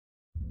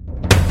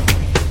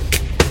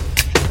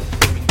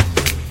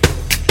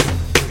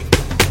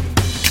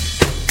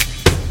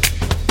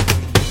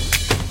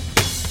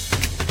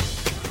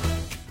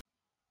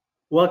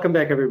Welcome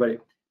back, everybody.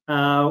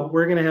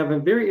 We're going to have a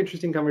very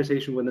interesting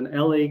conversation with an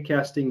LA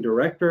casting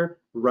director,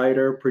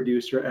 writer,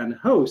 producer, and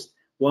host.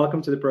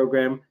 Welcome to the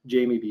program,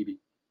 Jamie Beebe.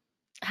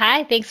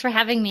 Hi, thanks for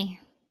having me.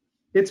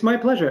 It's my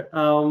pleasure.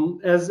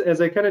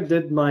 As I kind of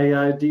did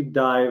my deep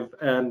dive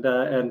and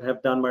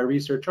have done my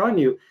research on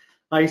you,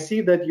 I see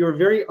that you're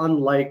very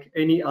unlike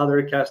any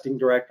other casting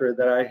director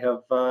that I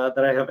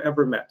have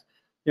ever met.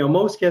 You know,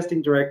 most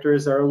casting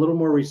directors are a little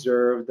more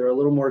reserved, they're a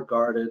little more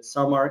guarded.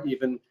 Some are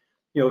even,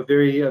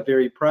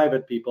 very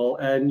private people,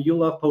 and you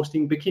love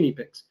posting bikini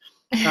pics.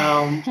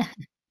 Um,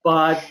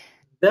 but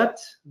that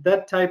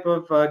type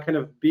of kind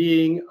of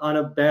being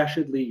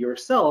unabashedly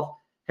yourself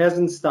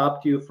hasn't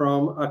stopped you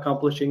from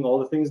accomplishing all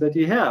the things that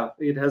you have.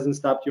 It hasn't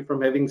stopped you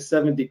from having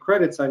 70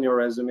 credits on your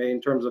resume in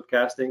terms of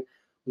casting,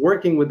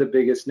 working with the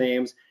biggest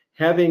names,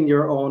 having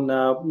your own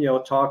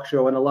talk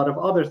show, and a lot of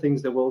other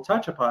things that we'll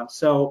touch upon.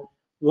 So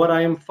what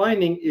I am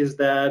finding is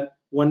that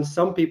when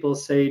some people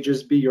say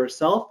just be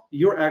yourself,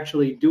 you're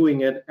actually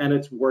doing it and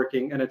it's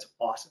working and it's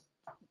awesome.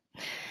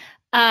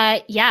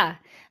 Yeah,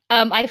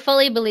 I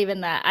fully believe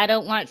in that. I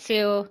don't want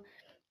to,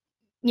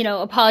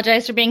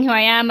 apologize for being who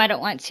I am. I don't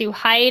want to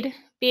hide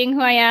being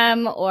who I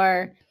am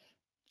or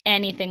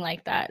anything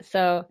like that.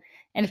 So,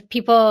 and if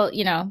people,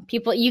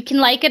 you can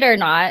like it or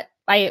not.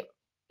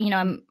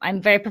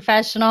 I'm very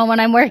professional when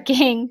I'm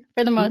working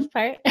for the Mhm. most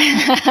part.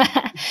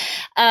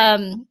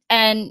 And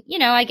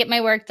I get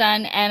my work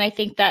done, and I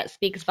think that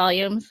speaks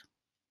volumes.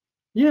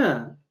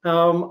 Yeah,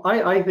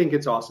 I think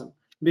it's awesome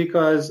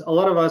because a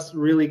lot of us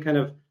really kind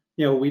of,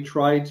 we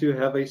try to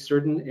have a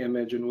certain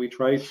image and we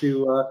try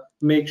to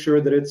make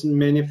sure that it's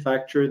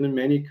manufactured and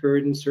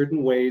manicured in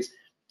certain ways.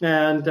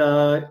 And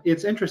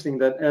it's interesting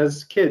that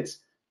as kids,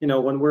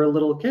 when we're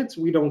little kids,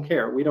 we don't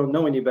care. We don't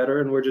know any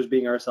better and we're just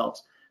being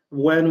ourselves.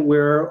 When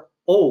we're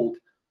old,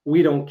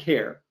 we don't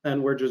care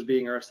and we're just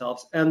being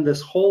ourselves. And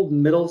this whole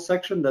middle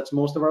section, that's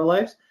most of our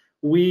lives,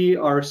 we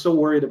are so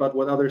worried about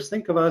what others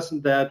think of us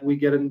that we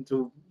get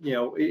into,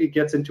 it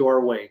gets into our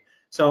way.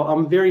 So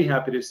I'm very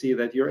happy to see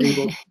that you're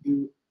able to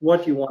do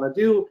what you want to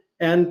do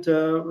and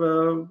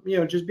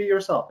just be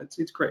yourself.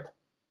 It's great.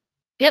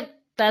 Yep,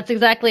 that's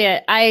exactly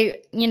it.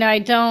 I really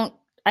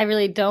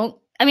don't.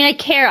 I mean, I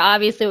care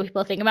obviously what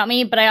people think about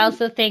me, but I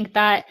also think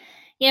that,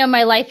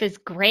 my life is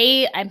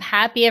great. I'm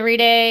happy every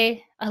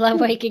day. I love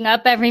waking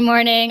up every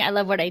morning. I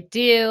love what I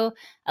do.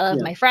 I love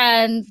Yeah. my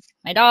friends,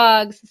 my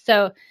dogs.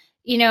 So,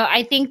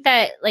 I think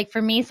that like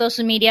for me,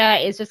 social media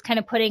is just kind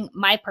of putting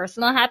my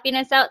personal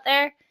happiness out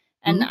there.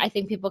 And Mhm. I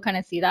think people kind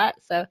of see that.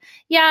 So,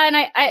 yeah, and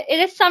it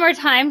is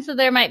summertime, so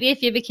there might be a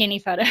few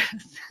bikini photos.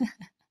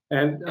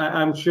 And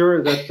I'm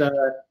sure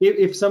that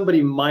if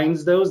somebody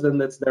minds those, then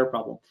that's their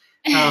problem.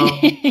 Um,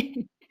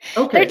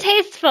 They're okay.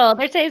 tasteful.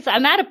 They're tasteful.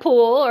 I'm at a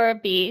pool or a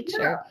beach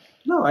Yeah. or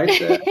No, I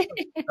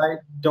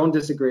don't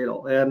disagree at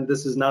all. And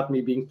this is not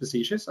me being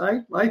facetious.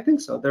 I think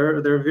so.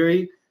 They're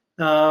very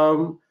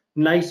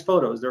nice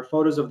photos. They're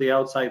photos of the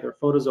outside. They're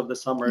photos of the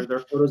summer. They're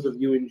photos of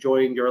you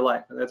enjoying your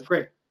life, and that's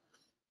great.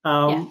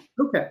 yes.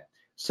 Okay.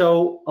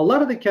 So a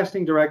lot of the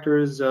casting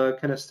directors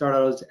kind of start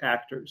out as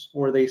actors,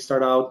 or they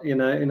start out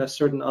in a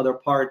certain other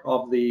part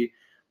of the,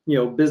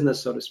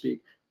 business, so to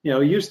speak.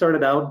 You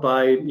started out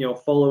by,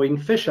 following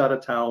fish out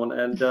of town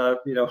and,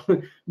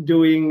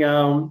 doing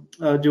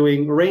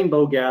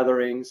rainbow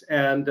gatherings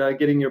and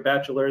getting your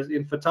bachelor's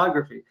in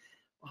photography.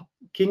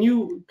 Can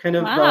you kind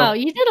of Wow,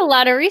 you did a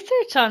lot of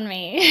research on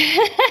me.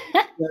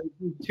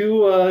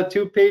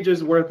 two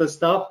pages worth of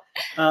stuff,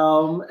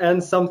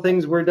 and some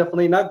things we're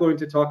definitely not going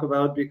to talk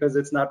about because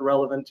it's not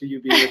relevant to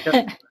you being a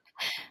casting.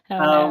 Oh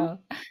Um, no.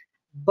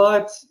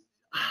 but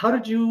how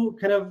did you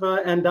kind of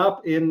end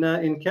up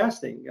in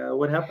casting?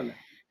 What happened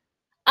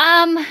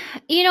Um,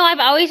 I've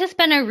always just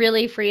been a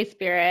really free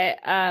spirit.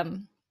 I've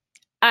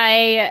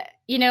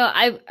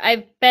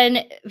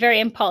been very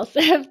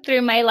impulsive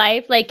through my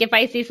life. Like if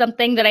I see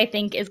something that I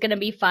think is going to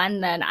be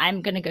fun, then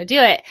I'm going to go do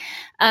it.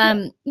 there?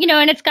 And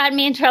it's gotten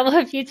me in trouble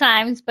a few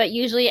times, but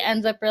usually it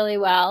ends up really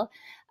well.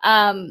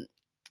 Um,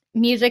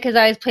 Music has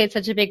always played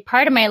such a big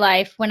part of my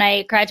life. When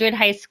I graduated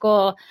high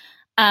school,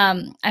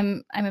 I'm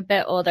a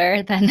bit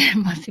older than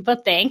most people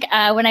think.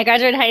 When I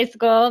graduated high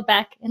school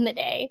back in the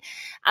day,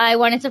 I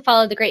wanted to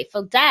follow the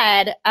Grateful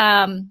Dead,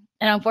 and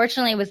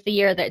unfortunately, it was the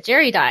year that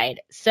Jerry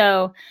died,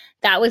 so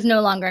that was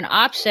no longer an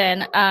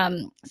option.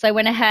 So I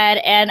went ahead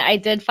and I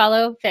did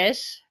follow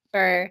Fish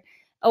for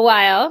a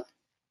while,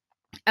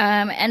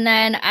 and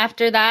then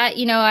after that,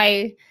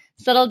 I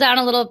settled down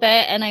a little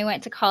bit and I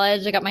went to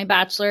college. I got my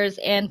bachelor's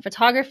in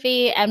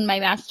photography and my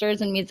master's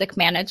in music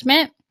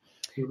management.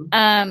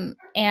 Mhm.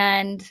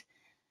 And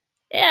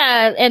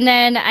yeah, and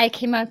then I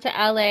came out to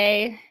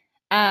LA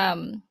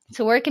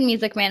to work in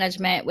music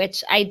management,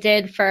 which I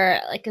did for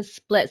like a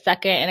split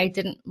second and I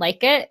didn't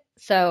like it.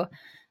 So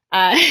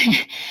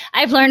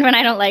I've learned when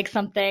I don't like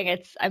something,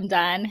 I'm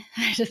done.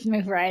 I just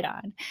move right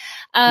on.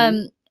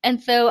 Mhm.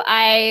 And so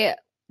I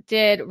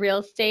did real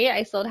estate.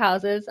 I sold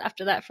houses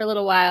after that for a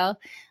little while.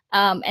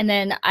 And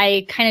then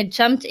I kind of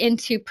jumped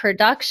into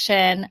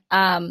production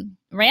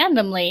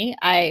randomly,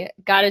 I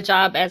got a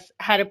job as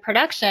head of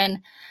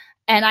production,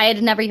 and I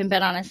had never even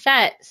been on a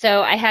set.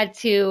 So I had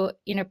to,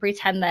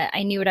 pretend that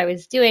I knew what I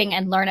was doing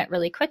and learn it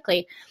really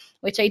quickly,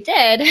 which I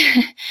did.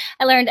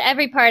 I learned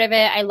every part of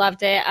it. I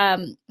loved it.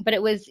 But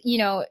it was,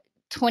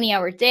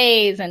 20-hour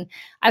days, and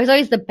I was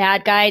always the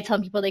bad guy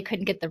telling people they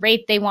couldn't get the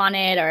rate they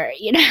wanted, or,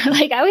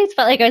 like I always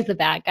felt like I was the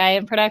bad guy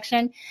in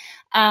production.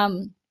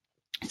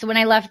 So when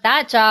I left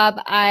that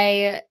job,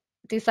 I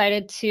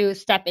decided to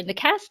step into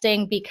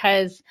casting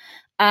because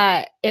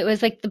it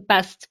was like the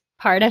best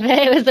part of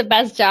it. It was the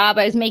best job.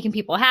 I was making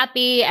people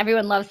happy.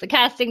 Everyone loves the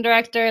casting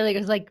director. Like, it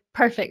was like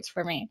perfect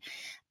for me.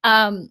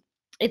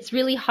 It's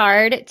really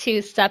hard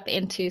to step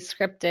into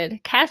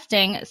scripted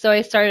casting. So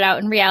I started out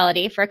in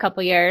reality for a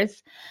couple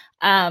years.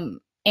 And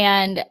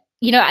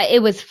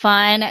it was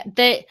fun.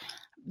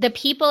 The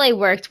people I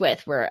worked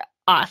with were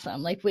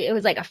awesome. Like, it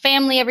was like a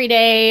family every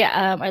day.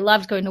 I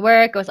loved going to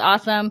work. It was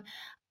awesome.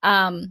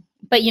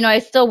 But I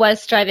still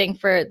was striving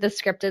for the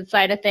scripted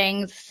side of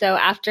things. So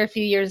after a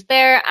few years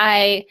there,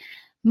 I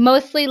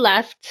mostly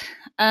left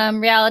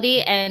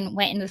reality and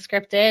went into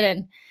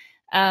scripted.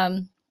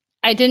 And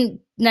I didn't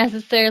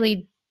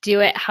necessarily do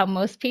it how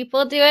most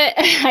people do it.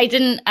 I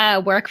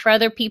didn't work for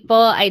other people.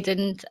 I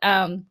didn't,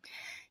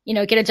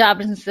 get a job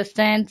as an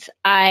assistant.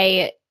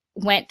 I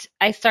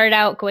started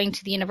out going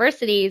to the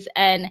universities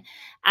and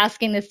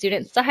asking the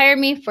students to hire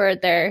me for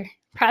their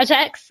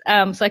projects,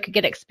 so I could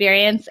get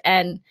experience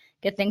and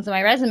get things on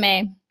my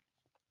resume.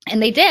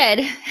 And they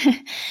did.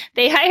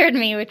 They hired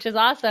me, which is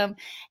awesome.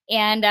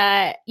 And,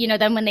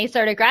 then when they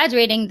started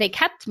graduating, they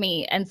kept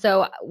me. And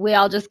so we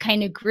all just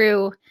kind of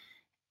grew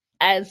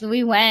as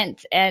we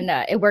went, and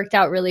it worked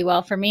out really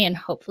well for me and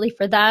hopefully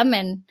for them.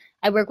 And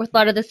I work with a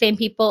lot of the same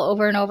people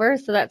over and over.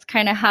 So that's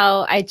kind of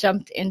how I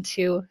jumped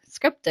into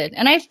scripted.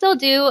 And I still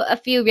do a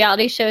few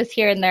reality shows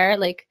here and there,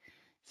 like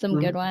some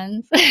good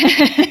ones.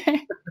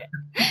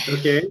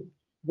 Okay.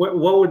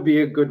 What would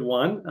be a good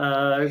one?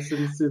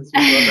 Since we brought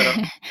that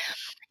up.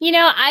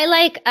 I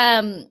like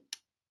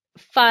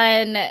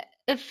fun,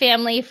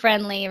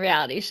 family-friendly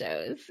reality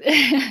shows.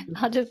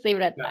 I'll just leave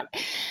it at that.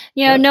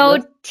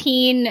 No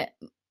teen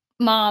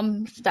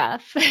mom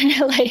stuff.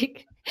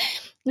 Like,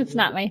 it's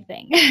not my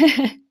thing.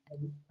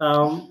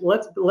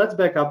 Let's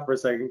back up for a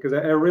second, because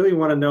I really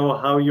want to know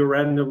how you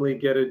randomly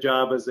get a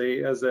job as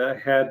a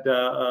head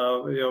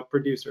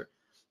producer.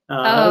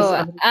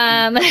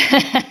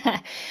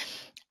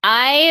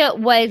 I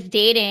was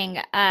dating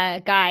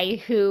a guy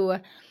who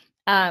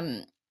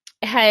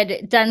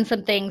had done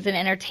some things in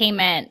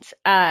entertainment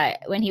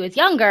when he was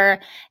younger,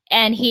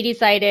 and he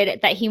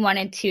decided that he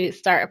wanted to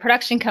start a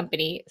production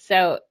company.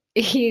 So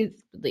he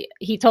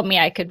told me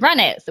I could run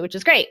it, which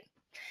is great.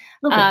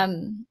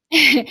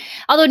 Okay.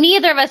 Although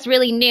neither of us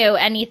really knew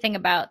anything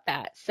about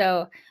that.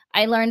 So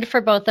I learned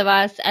for both of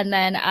us. And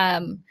then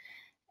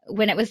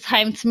when it was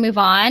time to move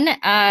on,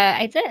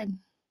 I did.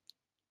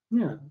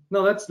 Yeah,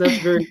 no, that's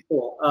very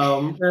cool.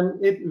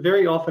 And it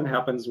very often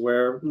happens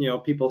where,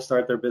 people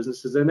start their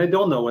businesses and they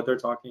don't know what they're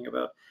talking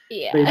about.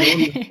 Yeah. They don't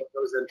know what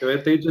goes into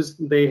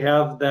it. They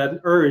have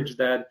that urge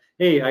that,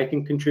 hey, I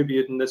can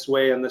contribute in this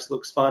way and this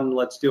looks fun,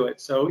 let's do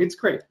it. So it's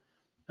great.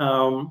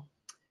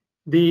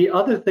 The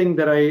other thing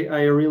that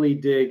I really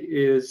dig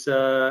is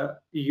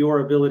your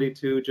ability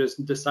to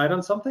just decide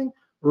on something,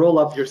 roll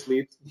up your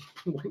sleeves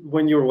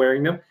when you're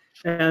wearing them,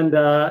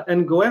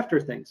 and go after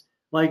things.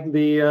 Like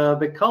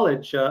the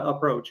college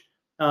approach.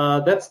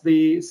 That's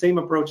the same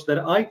approach that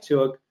I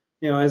took,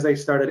 as I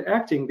started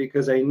acting,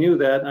 because I knew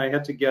that I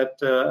had to get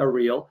a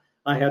reel,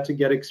 I had to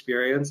get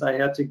experience, I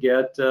had to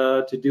get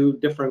to do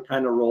different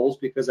kind of roles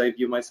because I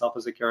view myself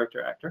as a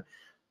character actor.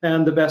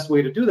 And the best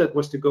way to do that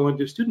was to go and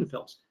do student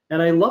films.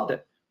 And I loved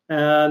it.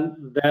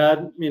 And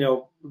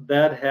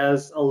that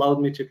has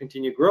allowed me to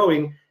continue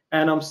growing.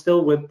 And I'm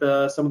still with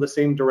some of the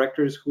same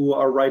directors who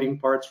are writing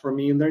parts for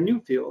me in their new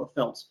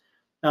films.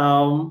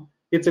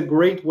 It's a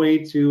great way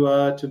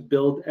to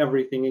build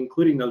everything,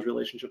 including those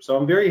relationships. So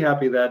I'm very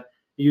happy that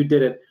you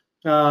did it.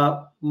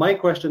 My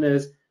question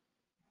is,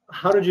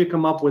 how did you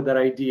come up with that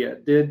idea?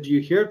 Did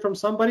you hear it from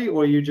somebody,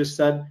 or you just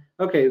said,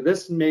 okay,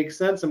 this makes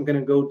sense, I'm going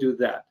to go do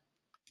that?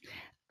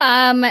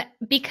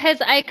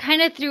 Because I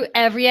kind of threw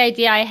every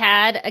idea I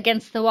had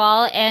against the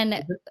wall,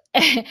 and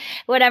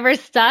whatever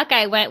stuck,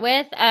 I went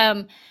with.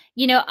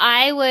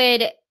 I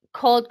would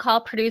cold call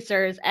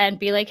producers and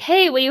be like,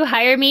 hey, will you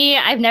hire me?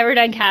 I've never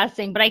done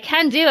casting, but I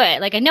can do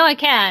it. Like, I know I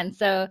can.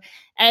 So,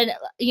 and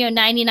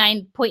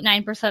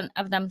 99.9%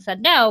 of them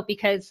said no,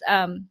 because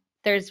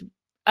there's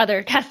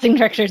other casting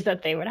directors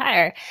that they would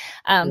hire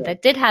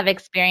that did have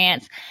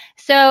experience.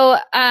 So,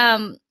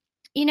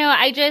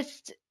 I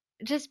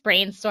just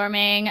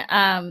brainstorming.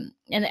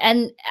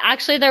 And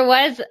actually there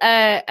was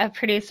a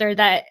producer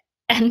that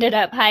ended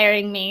up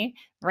hiring me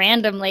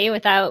randomly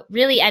without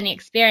really any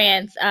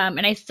experience.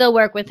 And I still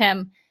work with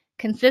him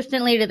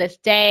consistently to this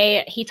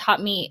day. He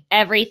taught me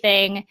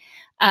everything.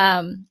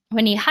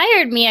 When he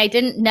hired me, I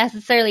didn't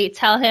necessarily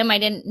tell him. I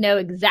didn't know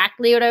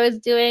exactly what I was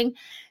doing.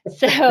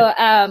 So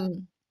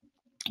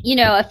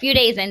a few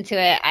days into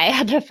it, I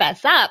had to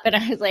fess up and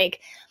I was like,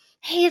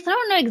 hey, so I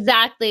don't know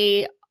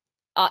exactly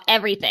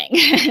everything.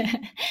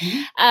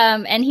 Mhm.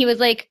 And he was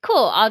like,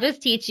 cool, I'll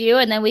just teach you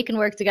and then we can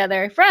work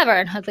together forever.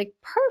 And I was like,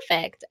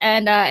 perfect.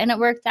 And it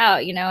worked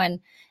out,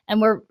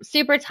 and we're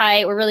super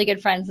tight. We're really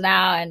good friends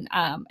now. And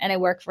I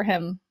work for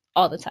him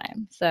all the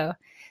time. So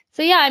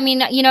yeah, I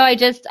mean,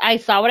 I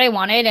saw what I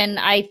wanted and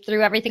I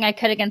threw everything I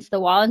could against the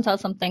wall until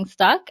something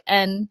stuck.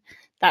 And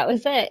that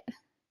was it.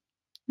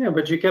 Yeah,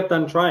 but you kept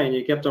on trying.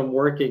 You kept on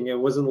working. It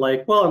wasn't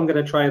like, well, I'm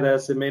going to try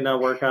this. It may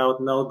not work out,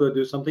 and I'll go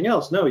do something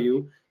else. No,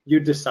 you Yeah,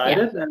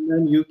 decided, and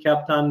then you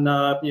kept on,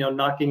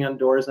 knocking on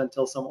doors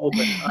until some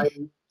opened. I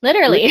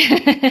literally.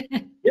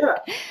 Yeah,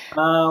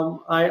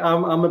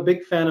 I'm a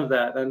big fan of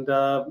that, and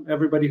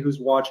everybody who's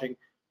watching,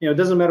 it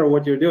doesn't matter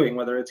what you're doing,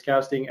 whether it's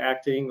casting,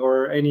 acting,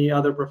 or any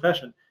other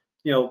profession.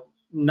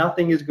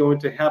 Nothing is going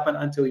to happen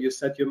until you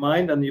set your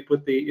mind and you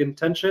put the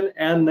intention,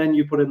 and then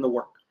you put in the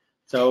work.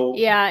 So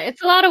Yeah,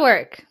 it's a lot of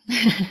work.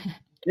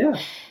 yeah,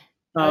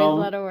 Always a um,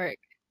 lot of work.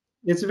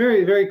 it's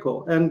very, very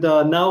cool. And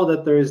now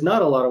that there is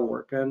not a lot of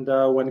work, and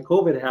when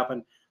COVID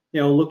happened,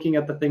 looking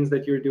at the things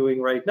that you're doing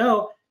right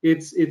now,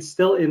 it's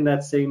still in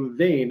that same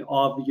vein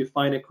of you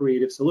find a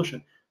creative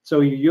solution. So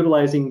you're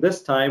utilizing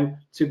this time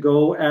to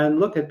go and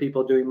look at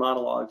people doing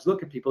monologues,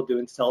 look at people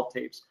doing self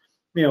tapes,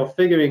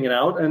 figuring it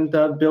out and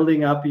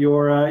building up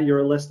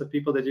your list of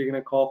people that you're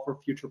going to call for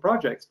future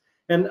projects.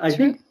 And I True.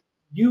 think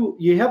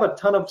you have a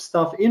ton of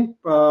stuff in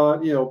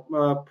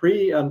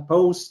pre and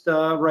post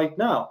right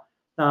now.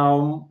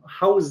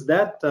 How is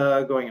that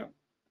going on?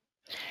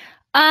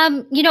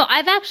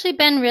 I've actually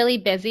been really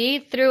busy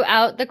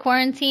throughout the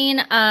quarantine.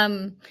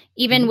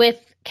 Even Mhm.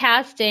 with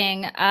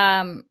casting,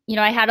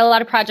 I had a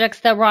lot of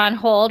projects that were on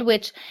hold,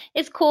 which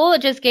is cool.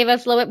 It just gave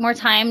us a little bit more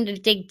time to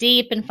dig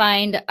deep and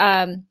find,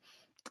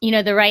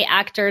 the right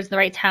actors, the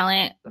right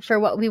talent for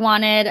what we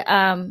wanted.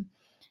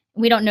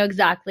 We don't know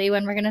exactly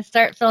when we're going to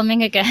start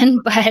filming again,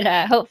 but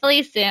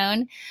hopefully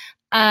soon.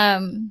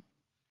 Um,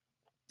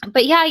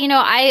 but yeah,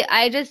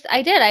 I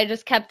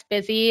just kept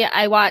busy.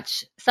 I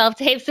watch self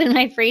tapes in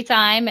my free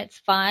time. It's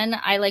fun.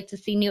 I like to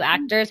see new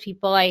actors,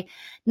 people I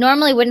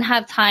normally wouldn't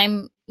have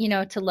time,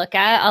 to look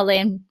at. I'll lay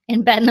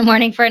in bed in the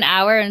morning for an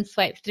hour and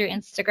swipe through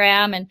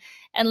Instagram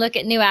and look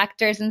at new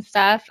actors and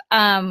stuff.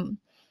 I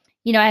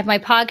have my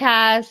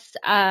podcast.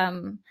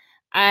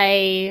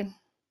 I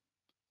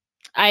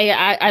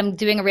I'm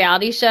doing a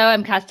reality show.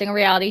 I'm casting a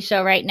reality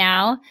show right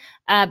now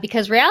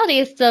because reality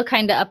is still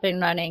kind of up and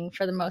running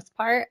for the most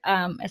part,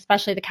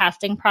 especially the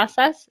casting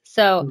process.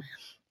 So,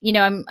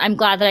 I'm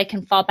glad that I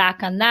can fall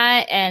back on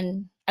that.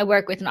 And I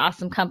work with an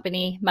awesome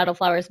company, Metal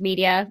Flowers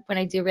Media, when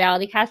I do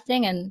reality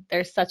casting, and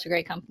they're such a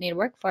great company to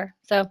work for.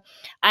 So,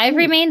 I've Hmm.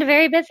 remained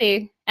very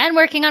busy and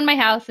working on my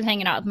house and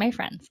hanging out with my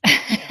friends.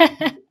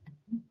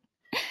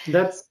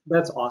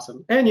 That's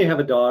awesome. And you have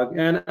a dog,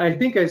 and I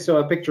think I saw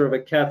a picture of a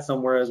cat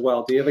somewhere as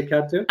well. Do you have a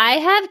cat too? I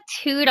have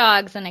two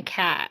dogs and a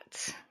cat.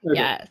 Okay.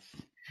 Yes.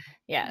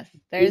 Yes.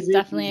 There's Easy,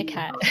 definitely a easy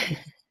cat. process.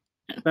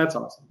 That's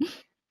awesome.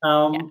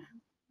 Yeah.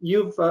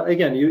 You've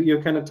again,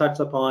 you kind of touched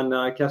upon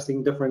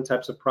casting different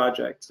types of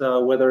projects,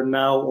 whether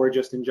now or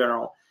just in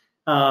general.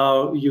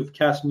 You've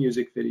cast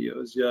music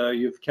videos,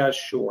 you've cast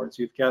shorts,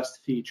 you've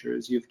cast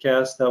features, you've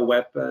cast a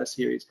web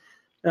series.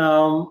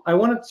 I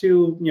wanted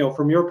to,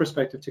 from your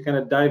perspective, to kind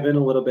of dive in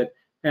a little bit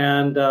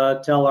and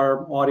tell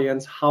our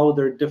audience how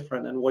they're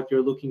different and what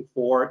you're looking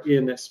for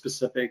in a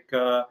specific,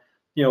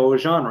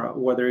 genre,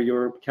 whether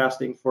you're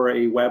casting for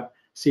a web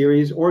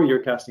series or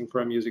you're casting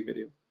for a music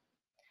video.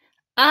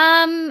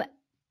 Um,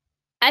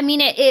 I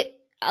mean, it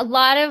a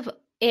lot of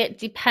it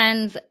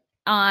depends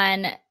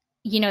on,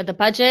 the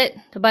budget.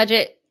 The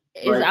budget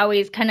is Right.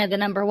 always kind of the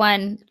number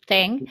one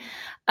thing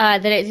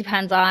that it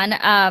depends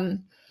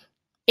on.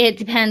 It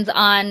depends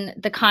on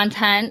the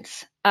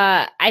content.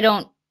 I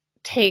don't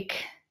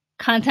take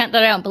content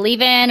that I don't believe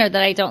in or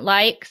that I don't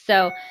like.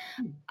 So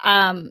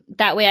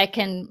that way I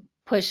can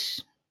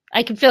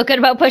feel good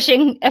about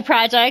pushing a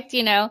project,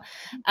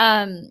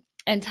 and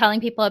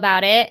telling people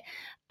about it.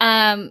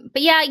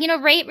 But yeah,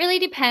 rate really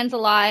depends a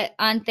lot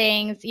on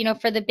things.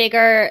 For the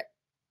bigger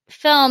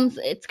films,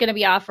 it's going to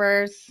be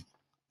offers.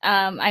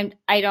 I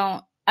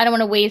don't want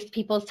to waste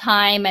people's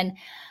time and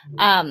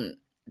um,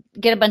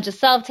 get a bunch of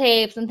self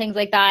tapes and things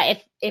like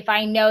that. If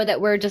I know that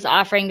we're just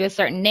offering to a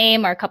certain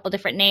name or a couple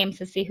different names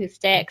to see who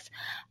sticks,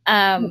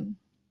 um,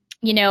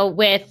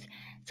 with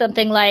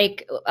something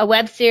like a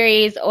web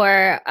series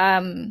or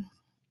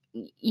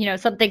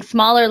something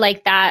smaller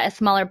like that, a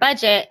smaller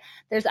budget,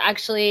 there's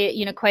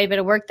actually, quite a bit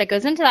of work that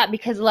goes into that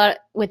because a lot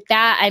with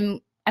that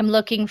I'm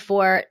looking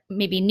for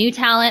maybe new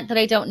talent that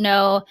I don't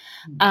know,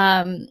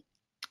 um,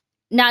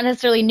 not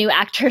necessarily new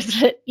actors,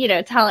 but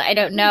talent I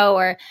don't know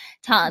or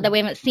talent that we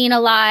haven't seen a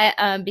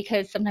lot,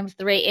 because sometimes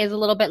the rate is a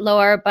little bit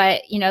lower.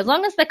 But as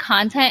long as the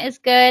content is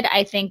good,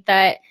 I think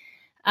that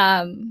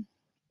um,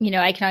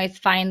 I can always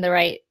find the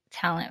right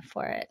talent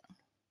for it.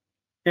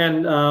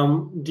 And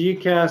do you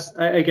cast,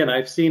 again,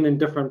 I've seen in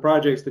different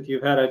projects that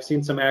you've had, I've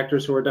seen some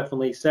actors who are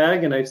definitely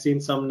SAG and I've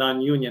seen some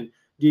non-union.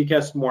 do you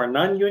cast more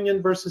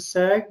non-union versus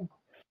SAG?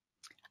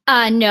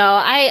 No,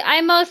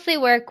 I mostly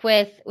work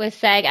with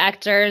SAG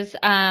actors.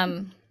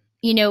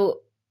 You know,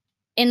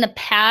 in the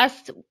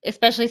past,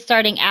 especially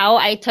starting out,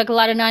 I took a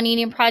lot of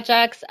non-union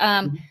projects.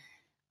 Mhm.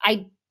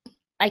 I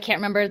I can't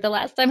remember the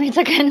last time I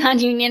took a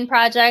non-union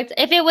project.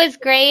 If it was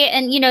great,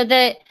 and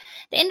the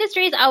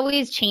industry is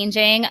always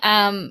changing.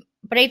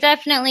 But I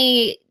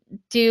definitely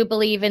do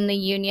believe in the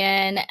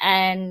union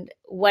and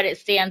what it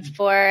stands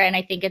for, and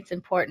I think it's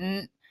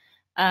important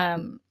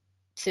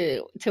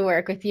to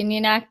work with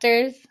union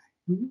actors.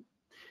 Mhm.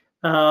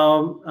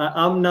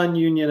 I'm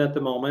non-union at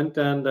the moment,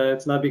 and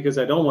it's not because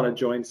I don't want to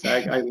join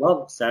SAG. I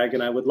love SAG,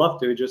 and I would love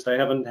to. Just I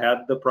haven't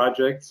had the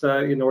projects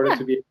in order Yeah.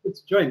 to be able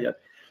to join yet.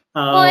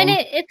 Well, and Um,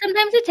 it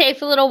sometimes it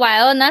takes a little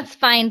while, and that's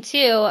fine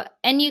too.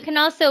 And you can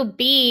also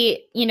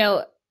be,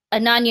 a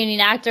non-union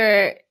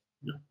actor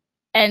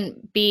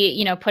and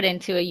be, put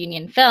into a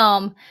union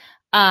film.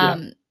 yeah,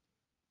 Um,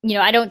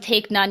 I don't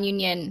take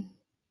non-union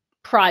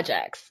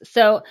projects.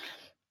 So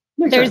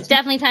makes there's sense.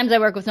 definitely times I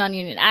work with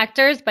non-union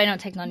actors, but I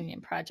don't take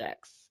non-union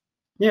projects.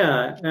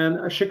 Yeah,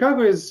 and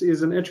Chicago is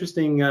an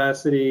interesting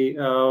city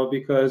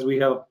because we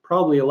have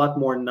probably a lot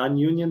more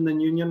non-union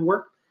than union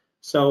work.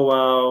 So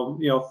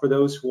for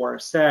those who are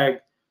SAG,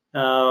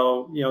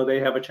 they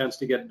have a chance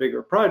to get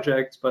bigger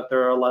projects, but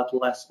there are a lot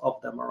less of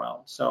them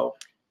around. So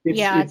it's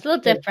Yeah, it's it's a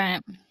little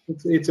different.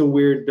 it's a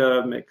weird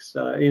mix.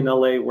 In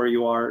LA where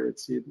you are,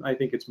 I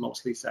think it's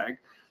mostly SAG,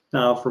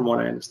 from what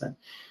I understand.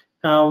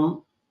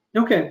 Um,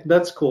 okay,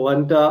 that's cool.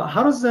 And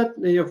how does that,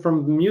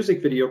 from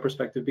music video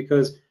perspective?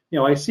 Because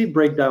I see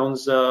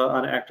breakdowns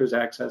on Actors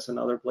Access and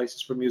other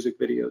places for music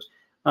videos.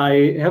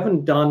 I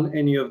haven't done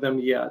any of them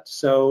yet.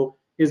 So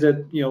is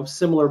it,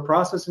 similar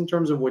process in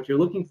terms of what you're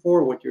looking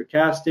for, what you're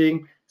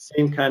casting,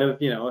 same kind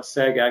of, a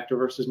SAG actor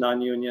versus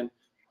non-union?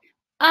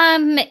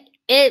 Um,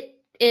 it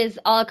is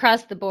all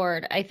across the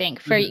board, I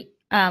think, Mhm.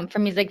 for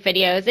music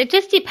videos. It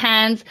just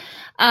depends.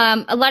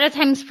 A lot of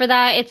times for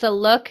that, it's a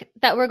look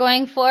that we're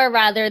going for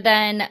rather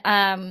than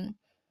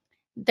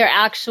their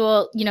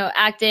actual,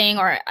 acting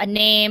or a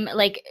name,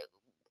 like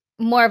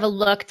more of a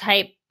look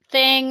type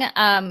thing.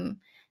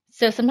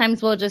 So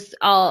sometimes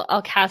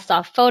I'll cast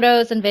off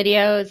photos and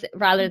videos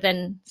rather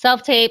than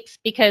self tapes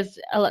because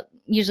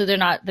usually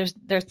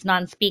there's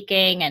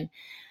non-speaking, and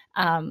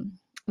um,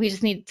 we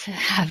just need to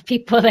have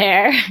people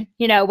there,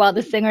 while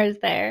the singer's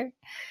there.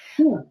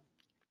 Yeah,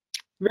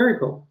 very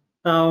cool.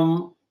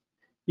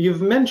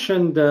 You've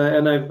mentioned,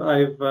 and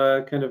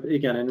I've kind of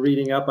again in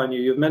reading up on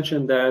you, you've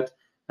mentioned that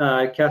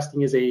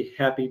casting is a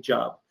happy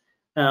job.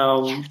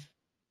 Um, Yes.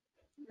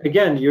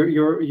 Again,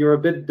 you're a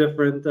bit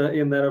different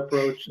in that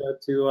approach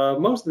to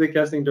most of the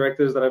casting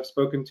directors that I've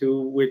spoken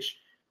to, which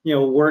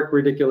work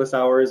ridiculous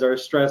hours, are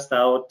stressed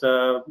out,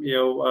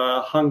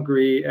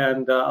 hungry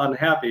and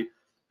unhappy.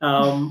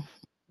 Um,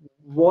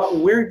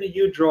 where do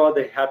you draw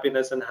the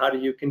happiness, and how do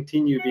you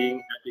continue being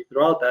happy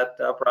throughout that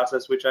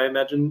process, which I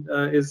imagine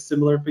is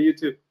similar for you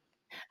too?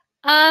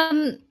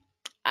 Um,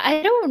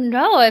 I don't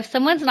know. If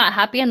someone's not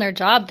happy in their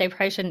job, they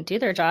probably shouldn't do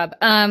their job.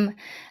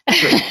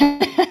 True.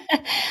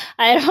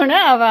 I don't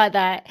know about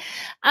that.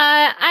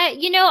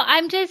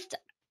 I'm just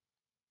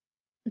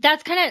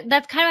that's kind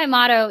of my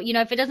motto.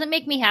 If it doesn't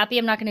make me happy,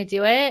 I'm not going to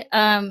do it.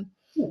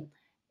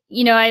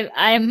 Yeah.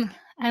 I'm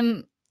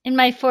in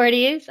my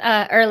 40s,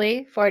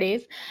 early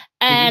 40s, Mhm.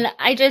 and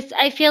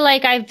I feel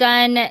like I've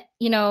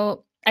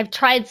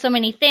tried so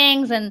many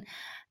things, and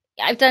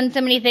I've done so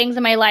many things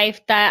in my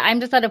life that I'm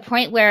just at a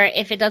point where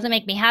if it doesn't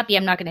make me happy,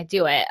 I'm not going to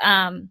do it.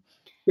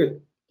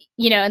 Good.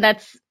 And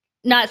that's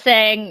not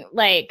saying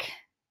like,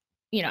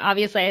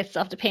 obviously I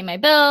still have to pay my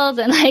bills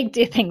and like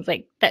do things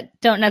like that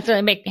don't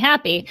necessarily make me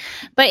happy.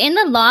 But in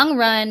the long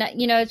run,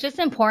 it's just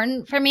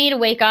important for me to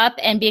wake up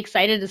and be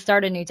excited to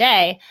start a new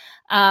day.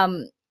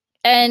 Um,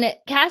 and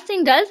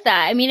casting does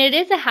that. I mean, it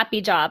is a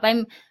happy job.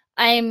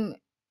 I'm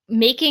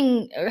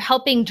making or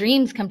helping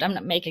dreams come. I'm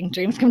not making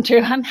dreams come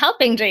true. I'm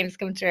helping dreams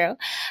come true.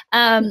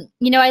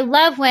 I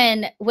love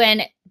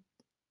when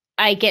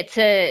I get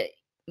to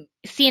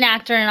see an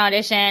actor in an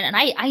audition and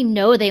I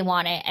know they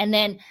want it, and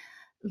then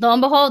lo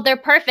and behold, they're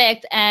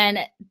perfect and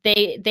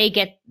they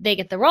get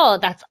the role.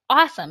 That's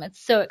awesome. It's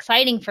so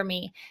exciting for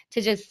me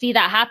to just see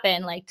that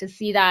happen, like to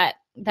see that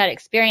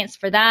experience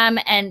for them,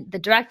 and the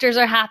directors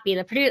are happy,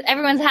 the producer,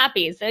 everyone's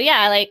happy. So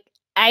yeah, like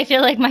I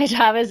feel like my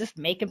job is just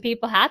making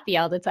people happy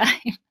all the time.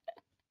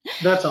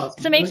 That's So it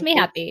awesome. makes me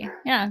happy.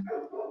 Yeah.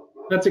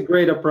 That's a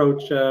great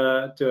approach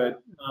to it.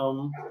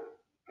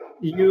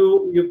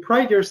 You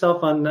pride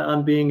yourself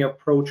on being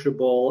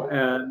approachable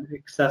and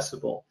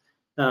accessible.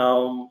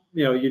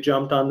 You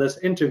jumped on this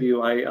interview.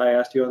 I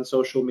asked you on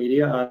social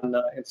media on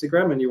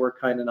Instagram, and you were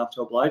kind enough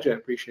to oblige. I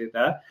appreciate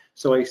that.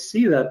 So I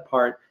see that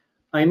part.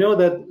 I know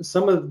that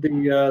some of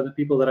the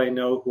people that I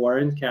know who are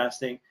in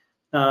casting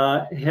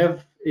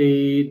have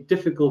a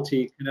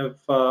difficulty kind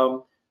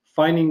of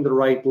finding the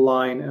right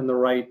line and the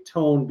right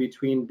tone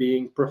between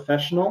being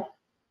professional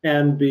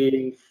and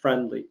being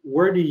friendly.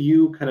 Where do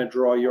you kind of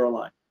draw your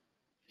line?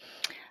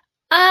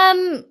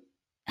 Um,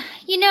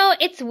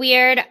 it's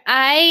weird.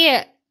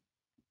 I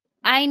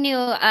I knew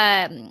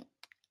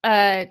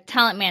a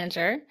talent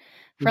manager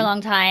for a Mhm.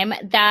 long time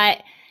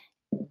that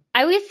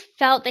I always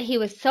felt that he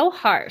was so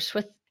harsh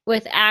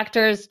with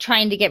actors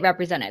trying to get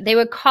represented. They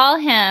would call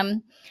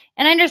him,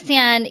 and I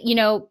understand,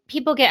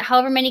 people get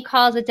however many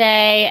calls a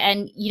day,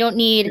 and you don't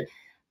need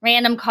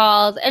random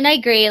calls. And I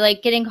agree,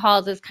 like getting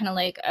calls is kind of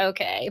like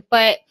okay,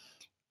 but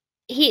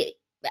he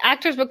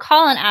actors would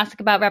call and ask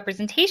about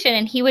representation,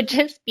 and he would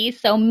just be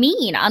so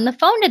mean on the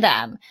phone to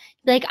them,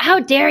 like, "How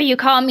dare you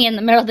call me in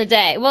the middle of the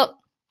day?" Well,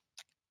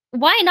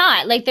 why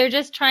not? Like they're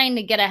just trying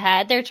to get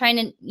ahead. They're trying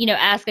to,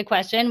 ask a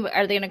question.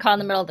 Are they going to call in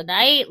the middle of the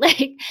night? Like,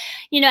 I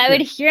Yeah.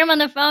 would hear him on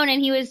the phone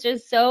and he was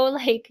just so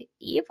like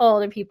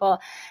evil to people.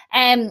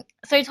 And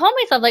so I told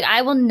myself like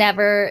I will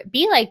never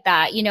be like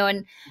that,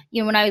 and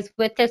when I was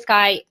with this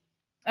guy,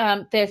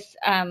 this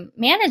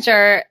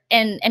manager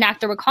and an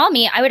actor would call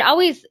me, I would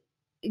always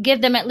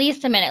give them at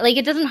least a minute. Like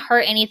it doesn't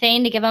hurt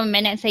anything to give them a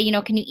minute and say,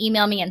 can you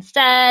email me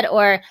instead?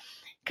 Or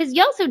because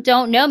you also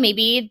don't know,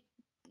 maybe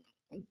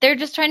they're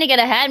just trying to get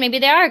ahead. Maybe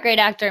they are a great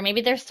actor.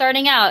 Maybe they're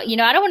starting out.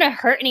 I don't want to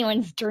hurt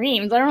anyone's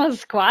dreams. I don't want to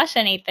squash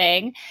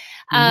anything.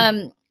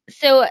 Mhm.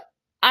 So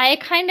I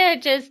kind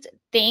of just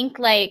think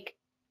like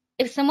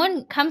if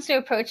someone comes to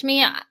approach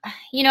me,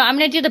 I'm going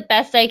to do the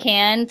best I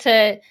can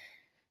to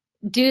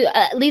do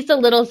at least a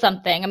little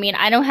something. I mean,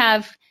 I don't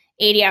have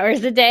 80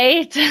 hours a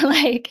day to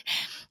like,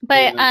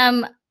 but Yeah.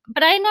 um,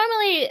 but I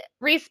normally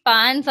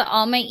respond to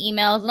all my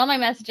emails and all my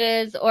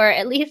messages, or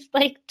at least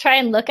like try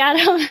and look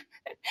at them.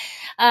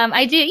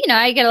 I do,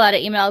 I get a lot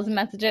of emails and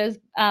messages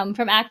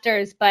from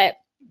actors, but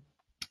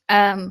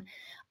um,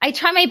 I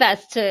try my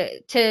best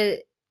to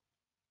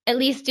at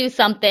least do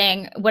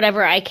something,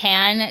 whatever I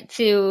can,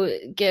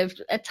 to give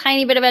a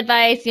tiny bit of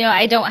advice.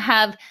 I don't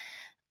have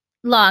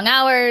long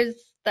hours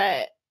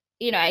that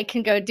I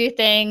can go do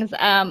things.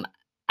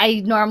 I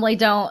normally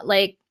don't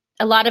like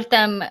a lot of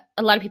them.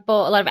 A lot of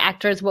people, a lot of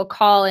actors will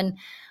call and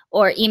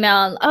or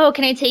email. Oh,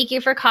 can I take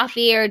you for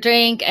coffee or a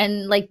drink?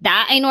 And like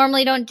that, I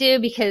normally don't do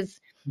because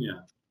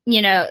Yeah.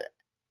 you know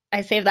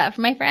I save that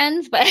for my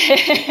friends, but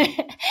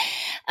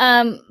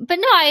but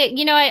no,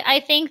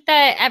 I think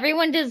that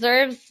everyone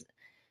deserves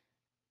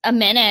a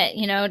minute,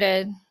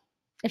 to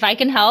if I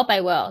can help,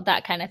 I will,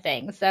 that kind of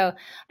thing. So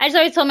I just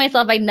always told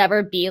myself I'd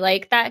never be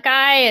like that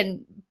guy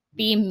and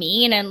be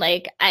mean and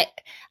like I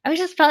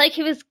just felt like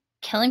he was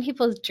killing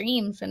people's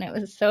dreams and it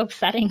was so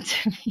upsetting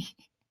to me.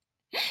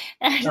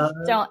 And I just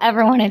Uh, don't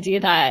ever want to do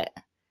that.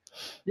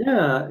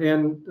 yeah,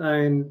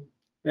 and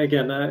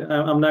again,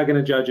 I'm not going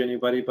to judge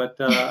anybody, but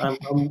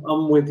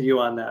I'm with you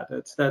on that.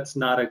 That's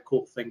not a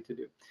cool thing to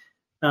do.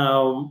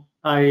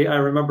 I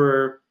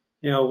remember,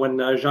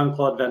 when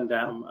Jean-Claude Van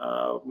Damme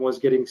was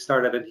getting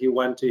started, and he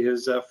went to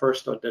his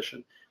first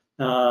audition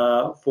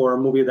for a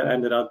movie that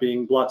ended up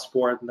being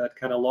Bloodsport, and that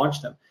kind of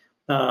launched him.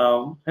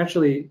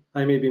 Actually,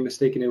 I may be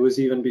mistaken. It was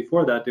even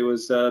before that. It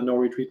was No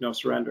Retreat, No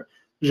Surrender.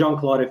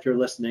 Jean-Claude, if you're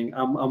listening,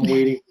 I'm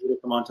waiting for you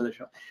to come onto the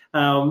show.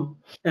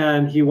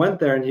 And he went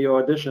there and he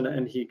auditioned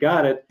and he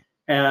got it.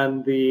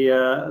 And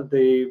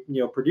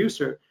the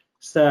producer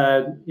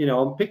said,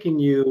 I'm picking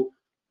you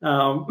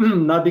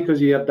not because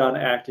you have done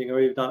acting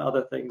or you've done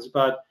other things,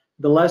 but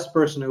the last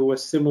person who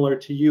was similar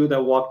to you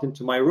that walked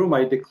into my room,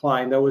 I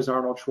declined. That was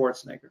Arnold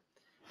Schwarzenegger.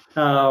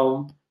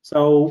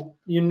 So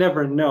you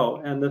never know,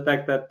 and the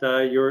fact that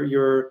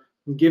you're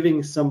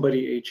giving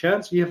somebody a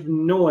chance, you have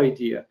no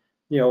idea,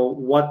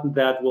 what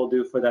that will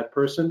do for that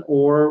person,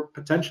 or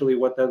potentially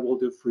what that will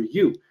do for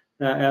you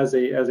as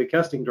a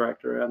casting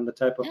director, and the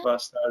type of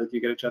star that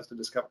you get a chance to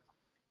discover.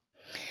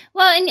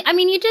 Well, and I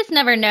mean, you just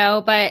never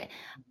know, but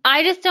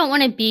I just don't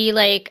want to be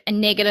like a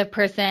negative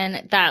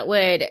person that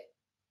would,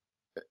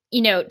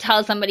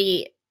 tell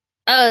somebody,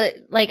 oh,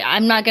 like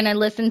I'm not going to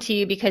listen to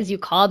you because you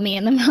called me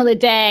in the middle of the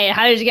day.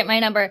 How did you get my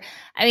number?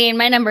 I mean,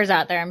 my number's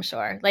out there, I'm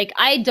sure. Like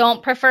I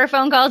don't prefer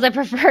phone calls, I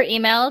prefer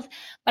emails,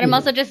 but I'm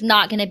also Mhm. just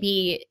not going to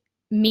be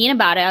mean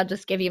about it. I'll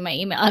just give you my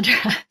email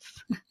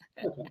address.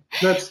 Okay,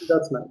 that's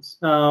nice.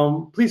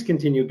 Please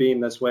continue being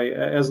this way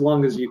as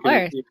long as Of you can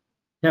course.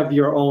 have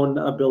your own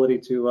ability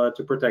to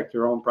protect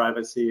your own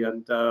privacy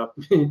and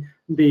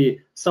be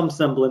some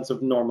semblance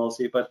of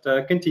normalcy. But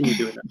continue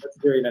doing that. That's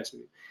very nice of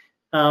you.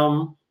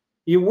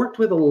 You worked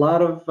with a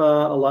lot of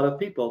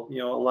people.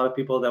 A lot of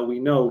people that we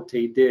know.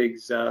 Taye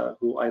Diggs,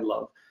 who I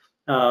love.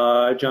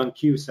 John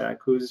Cusack,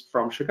 who's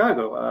from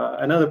Chicago.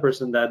 Another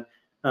person that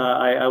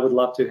I would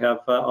love to have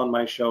on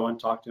my show and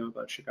talk to him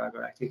about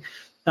Chicago acting.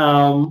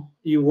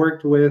 You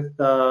worked with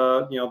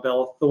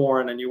Bella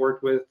Thorne, and you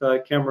worked with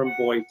Cameron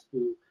Boyce,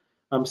 who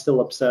I'm still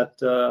upset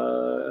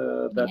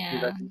that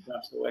Yeah. he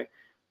passed away.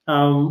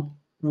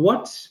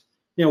 What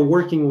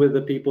working with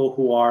the people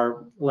who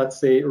are, let's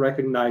say,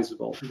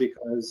 recognizable,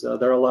 because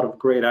there are a lot of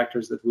great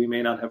actors that we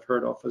may not have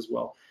heard of as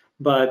well.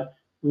 But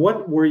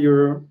what were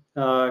your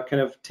kind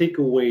of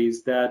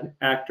takeaways that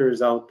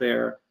actors out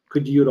there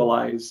could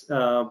utilize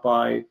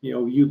by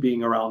you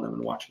being around them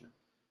and watching them?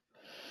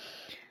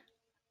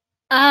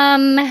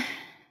 Um,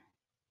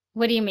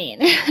 What do you mean?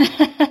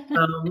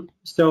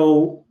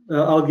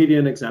 I'll give you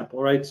an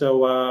example, right?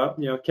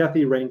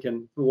 Kathy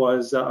Rankin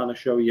was on a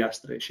show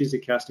yesterday. She's a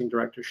casting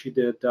director. She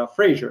did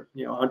Frasier,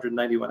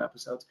 191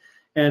 episodes,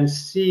 and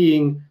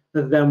seeing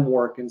them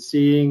work and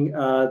seeing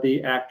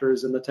the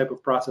actors and the type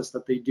of process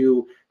that they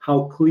do,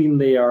 how clean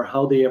they are,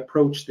 how they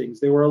approach things.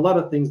 There were a lot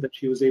of things that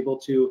she was able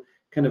to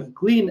kind of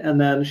glean and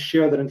then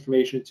share that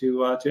information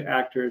to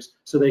actors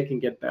so they can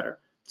get better.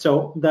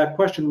 So that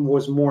question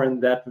was more in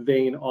that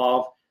vein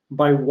of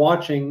by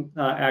watching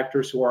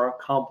actors who are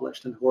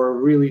accomplished and who are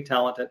really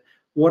talented,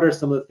 what are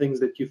some of the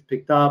things that you've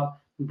picked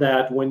up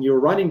that when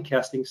you're running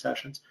casting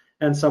sessions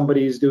and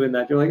somebody is doing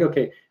that, you're like,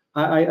 okay,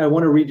 I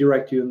want to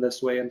redirect you in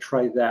this way and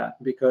try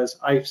that because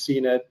I've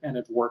seen it and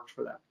it worked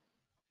for them.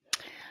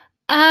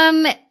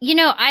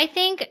 I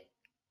think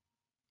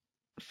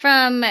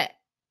from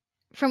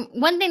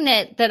one thing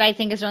that I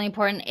think is really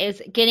important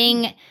is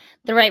getting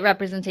the right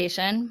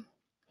representation.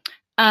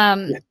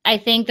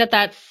 I think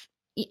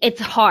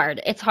it's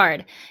hard. It's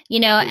hard,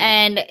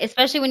 and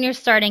especially when you're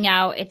starting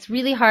out, it's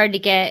really hard to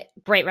get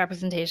great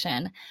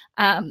representation.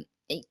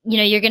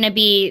 You're going to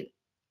be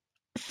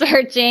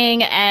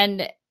searching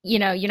and,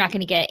 you're not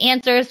going to get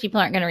answers. People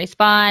aren't going to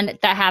respond.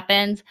 That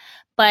happens.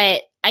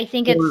 But I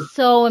think it's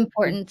so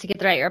important to get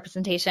the right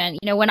representation.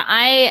 When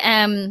I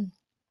am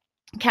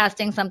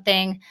casting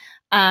something,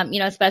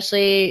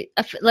 especially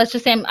let's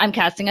just say I'm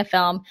casting a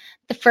film.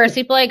 The first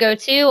people I go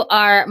to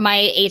are my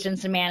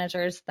agents and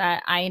managers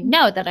that I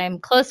know that I'm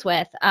close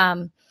with.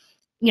 They're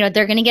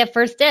going to get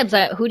first dibs.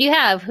 Who do you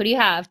have? Who do you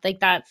have? Like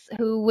that's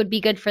who would be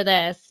good for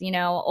this,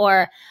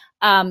 or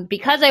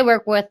because I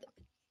work with,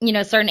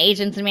 certain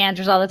agents and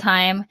managers all the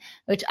time,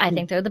 which I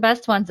think they're the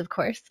best ones, of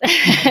course.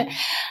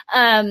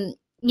 I'll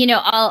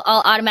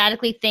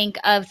automatically think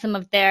of some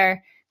of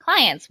their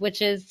clients,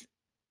 which is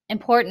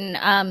important.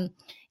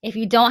 If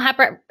you don't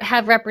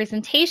have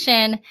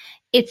representation,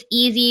 it's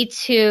easy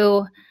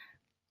to,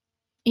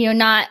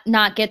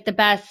 not get the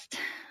best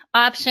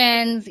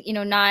options,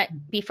 not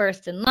be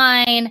first in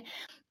line.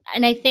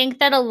 And I think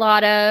that a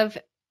lot of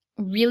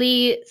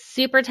really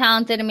super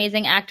talented,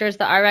 amazing actors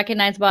that are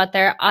recognizable out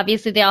there,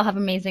 obviously they all have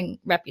amazing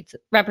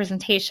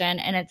representation,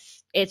 and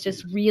it's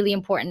just really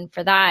important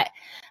for that.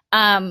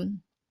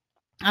 On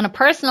a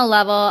personal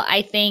level,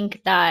 I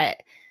think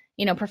that,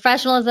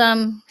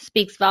 professionalism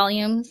speaks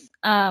volumes.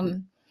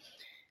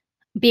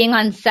 Being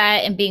on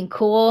set and being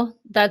cool,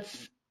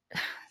 that's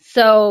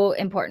so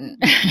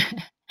important.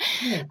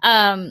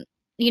 When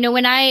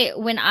I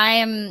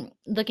am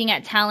looking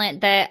at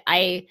talent that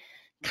I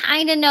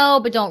kind of know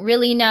but don't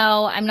really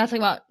know, I'm not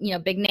talking about,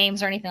 big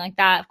names or anything like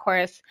that, of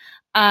course.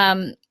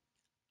 I'll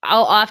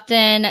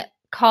often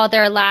call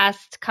their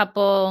last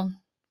couple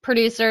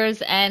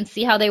producers and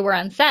see how they were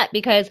on set,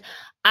 because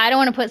I don't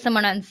want to put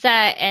someone on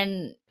set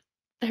and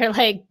they're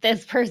like,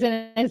 this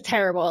person is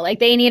terrible. Like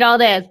they need all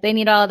this, they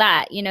need all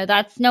that.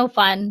 That's no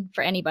fun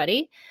for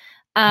anybody.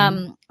 So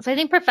I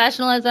think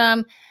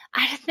professionalism,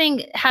 I just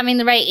think having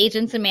the right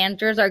agents and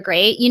managers are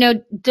great.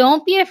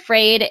 Don't be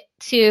afraid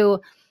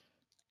to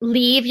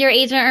leave your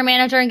agent or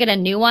manager and get a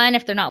new one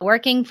if they're not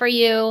working for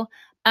you.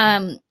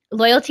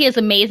 Loyalty is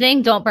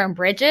amazing. Don't burn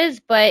bridges.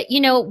 But,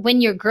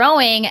 when you're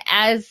growing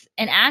as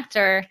an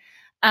actor,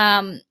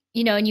 and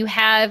you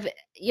have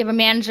a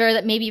manager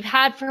that maybe you've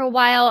had for a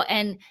while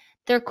and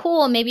they're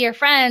cool, maybe you're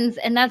friends,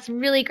 and that's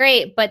really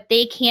great, but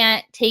they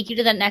can't take you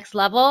to the next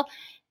level.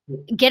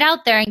 Get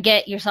out there and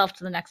get yourself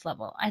to the next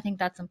level. I think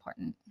that's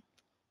important.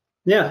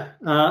 Yeah,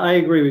 I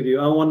agree with you.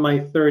 I'm on my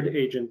third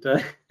agent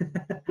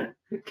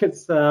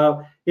because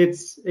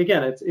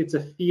it's a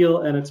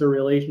feel and it's a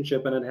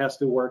relationship and it has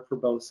to work for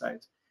both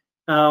sides.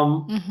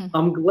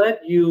 I'm glad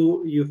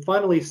you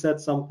finally said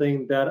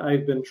something that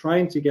I've been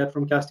trying to get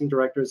from casting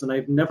directors and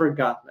I've never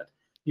gotten it.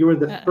 You were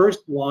the first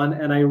one,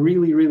 and I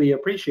really, really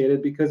appreciate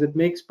it because it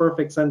makes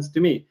perfect sense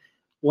to me.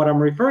 What I'm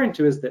referring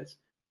to is this.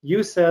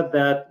 You said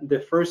that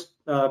the first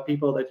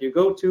people that you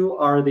go to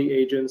are the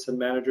agents and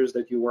managers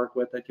that you work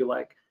with that you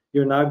like.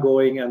 You're not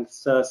going and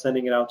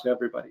sending it out to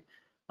everybody.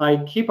 I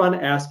keep on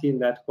asking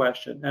that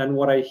question, and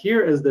what I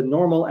hear is the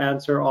normal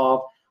answer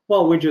of,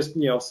 well, we just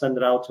send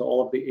it out to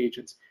all of the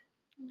agents.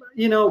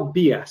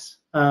 BS.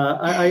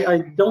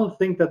 I don't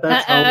think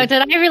that's how.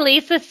 Did I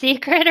release a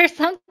secret or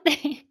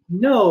something?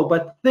 No,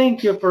 but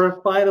thank you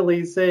for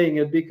finally saying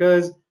it,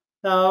 because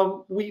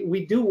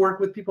we do work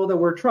with people that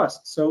we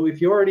trust. So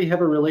if you already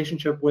have a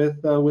relationship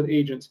with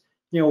agents,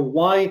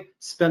 why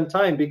spend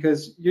time?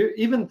 Because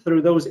even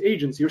through those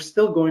agents, you're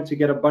still going to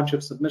get a bunch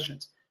of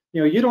submissions.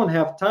 You don't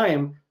have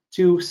time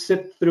to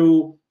sit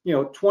through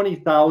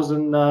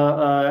 20,000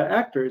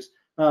 actors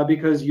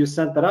because you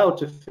sent that out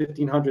to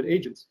 1,500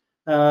 agents.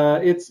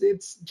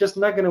 It's just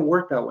not going to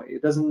work that way.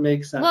 It doesn't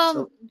make sense.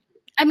 Well,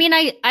 I mean,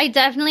 I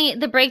definitely,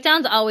 the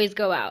breakdowns always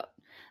go out,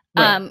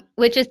 right,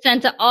 which is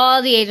sent to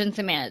all the agents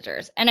and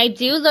managers. And I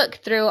do look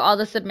through all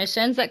the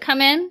submissions that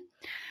come in,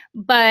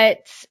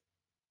 but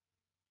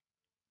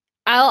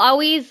I'll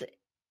always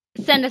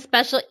send a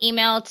special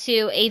email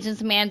to agents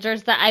and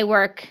managers that I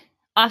work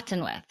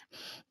often with,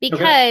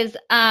 because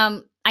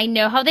I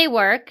know how they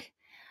work.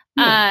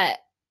 Yeah.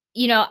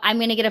 I'm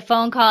going to get a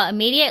phone call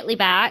immediately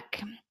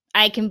back.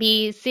 I can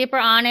be super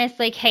honest,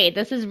 like, hey,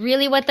 this is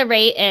really what the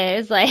rate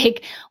is.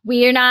 Like,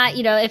 we're not,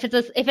 if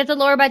it's a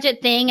lower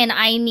budget thing and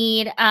I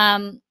need,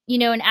 an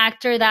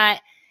actor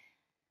that,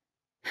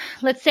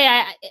 let's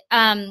say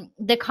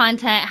the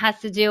content has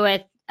to do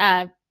with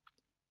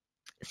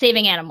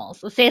saving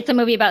animals. Let's say it's a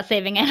movie about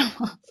saving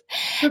animals.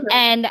 Okay.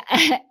 And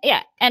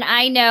yeah, and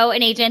I know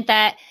an agent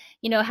that,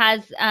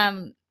 has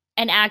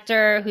an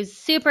actor who's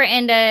super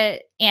into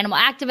animal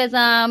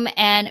activism,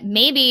 and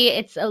maybe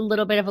it's a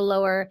little bit of a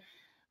lower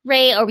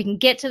rate, or we can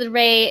get to the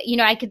rate.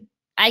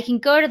 I can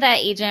go to that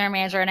agent or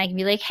manager and I can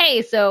be like,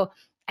 hey, so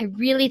I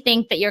really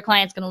think that your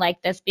client's going to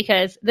like this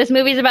because this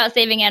movie's about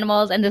saving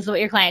animals and this is what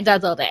your client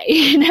does all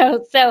day,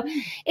 So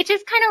it's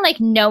just kind of like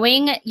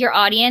knowing your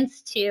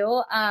audience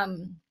too,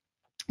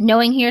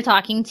 knowing who you're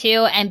talking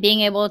to and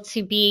being able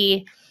to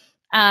be,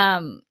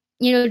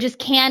 just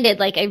candid,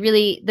 like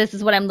this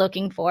is what I'm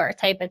looking for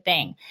type of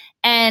thing.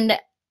 And,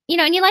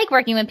 and you like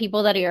working with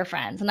people that are your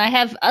friends. And I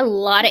have a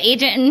lot of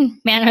agent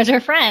and manager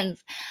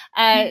friends.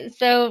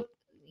 So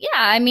yeah,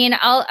 I mean,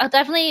 I'll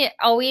definitely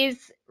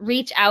always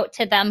reach out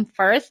to them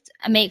first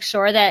and make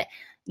sure that,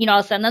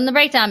 I'll send them the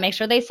breakdown, make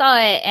sure they saw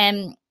it,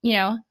 and,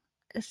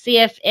 see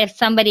if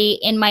somebody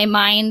in my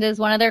mind is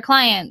one of their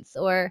clients,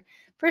 or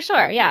for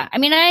sure. Yeah. I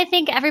mean, I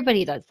think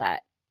everybody does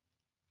that.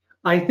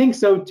 I think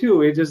so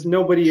too. It just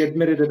nobody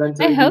admitted it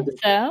until I you hope did.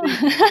 so.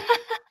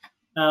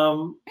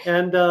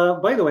 And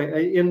by the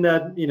way, in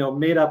that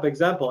made up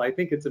example, I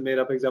think it's a made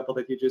up example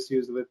that you just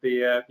used with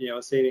the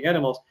saving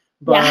animals.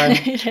 Yeah. But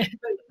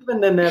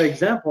even in that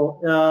example,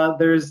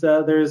 there's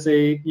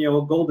a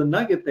golden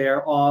nugget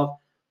there of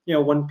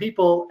when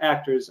people,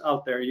 actors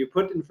out there, you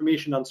put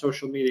information on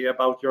social media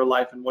about your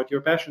life and what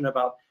you're passionate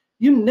about,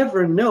 you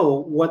never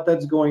know what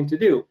that's going to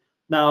do.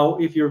 Now,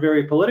 if you're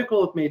very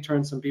political, it may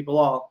turn some people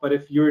off. But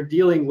if you're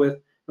dealing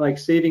with like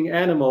saving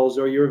animals,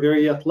 or you're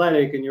very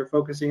athletic and you're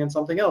focusing on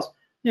something else,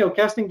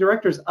 casting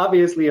directors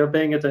obviously are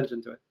paying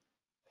attention to it.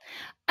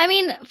 I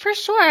mean, for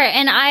sure.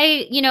 And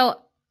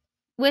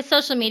with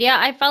social media,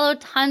 I follow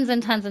tons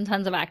and tons and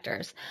tons of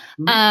actors.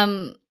 Mhm.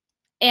 Um,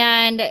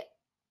 and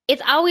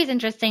it's always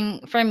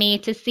interesting for me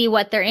to see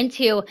what they're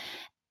into.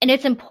 And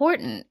it's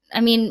important. I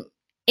mean,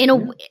 in a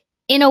Yeah.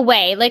 in a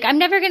way, like I'm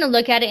never going to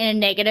look at it in a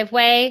negative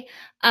way.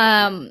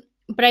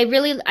 But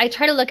I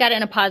try to look at it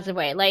in a positive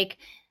way. Like,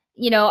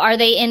 are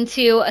they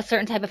into a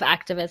certain type of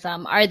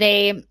activism? Are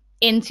they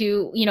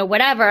into,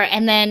 whatever?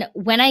 And then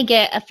when I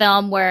get a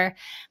film where,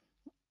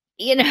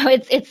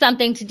 it's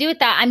something to do with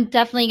that, I'm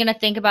definitely going to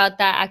think about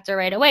that actor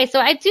right away. So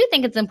I do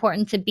think it's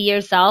important to be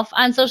yourself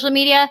on social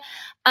media.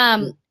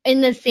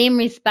 In the same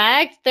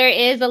respect, there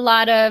is a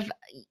lot of,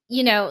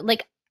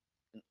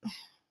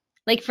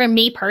 like for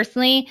me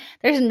personally,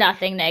 there's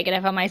nothing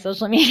negative on my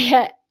social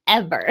media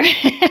ever.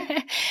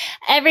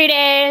 Every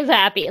day is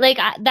happy. Like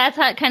that's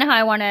kind of how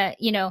I want to,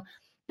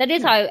 that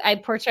is Yeah. how I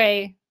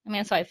portray. I mean,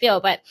 that's how I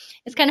feel, but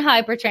it's kind of how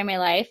I portray my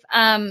life.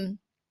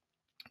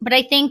 But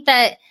I think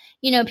that,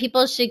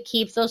 people should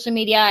keep social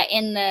media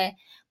in the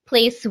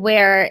place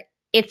where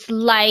it's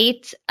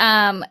light,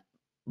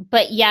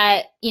 but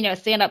yet,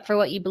 stand up for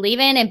what you believe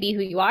in and be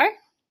who you are,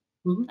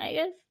 Mhm. I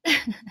guess.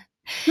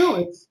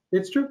 No,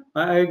 it's true.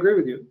 I agree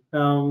with you.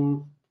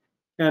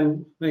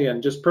 And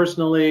again, just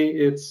personally,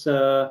 it's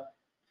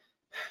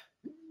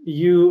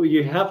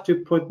you have to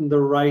put the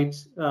right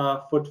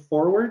foot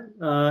forward,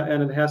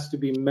 and it has to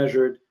be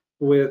measured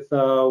with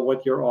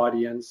what your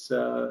audience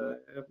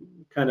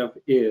kind of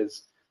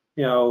is.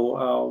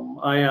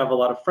 I have a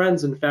lot of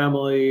friends and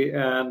family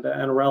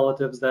and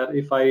relatives that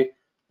if I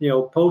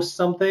post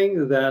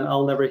something, then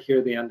I'll never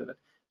hear the end of it.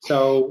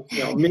 So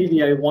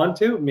maybe I want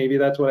to, maybe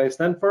that's what I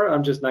stand for.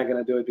 I'm just not going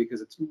to do it because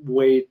it's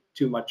way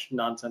too much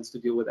nonsense to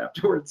deal with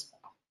afterwards.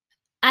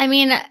 I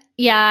mean,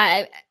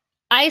 yeah,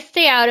 I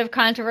stay out of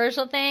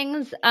controversial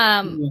things,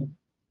 Yeah.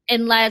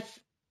 unless,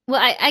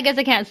 well, I guess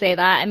I can't say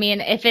that. I mean,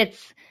 if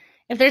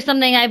there's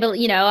something I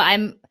believe,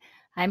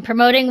 I'm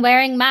promoting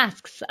wearing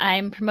masks.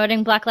 I'm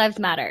promoting Black Lives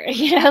Matter.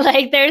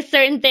 Like there's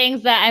certain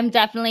things that I'm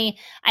definitely,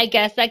 I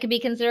guess that could be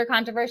considered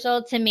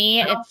controversial. To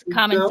me, I don't it's think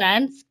common so.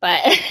 sense,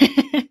 but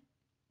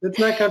It's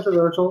not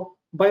controversial.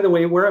 By the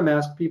way, wear a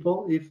mask,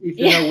 people. If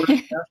you're not yeah, wearing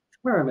a mask,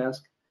 wear a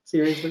mask.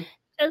 Seriously.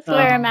 just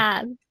wear a Um,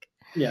 mask.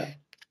 yeah.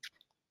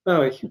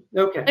 Oh,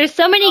 okay. There's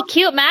so many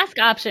cute mask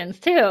options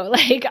too.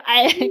 Like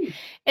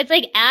it's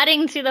like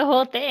adding to the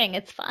whole thing.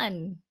 It's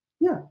fun.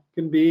 Yeah,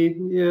 can be.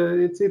 Yeah,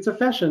 it's a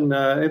fashion.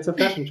 It's a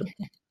fashion choice.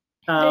 It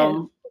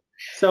is.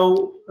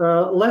 So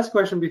last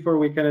question before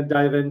we kind of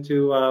dive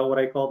into what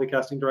I call the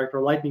casting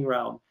director lightning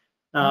round.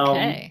 Um,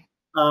 Okay.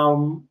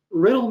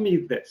 Riddle me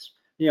this.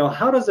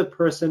 How does a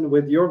person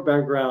with your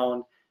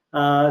background,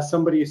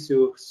 somebody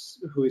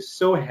who's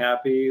so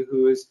happy,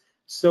 who is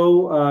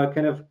so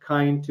kind of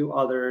kind to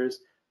others,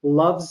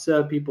 loves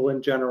people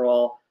in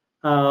general,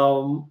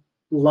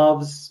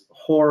 loves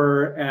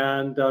horror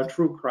and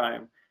true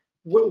crime,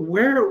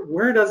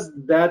 where does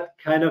that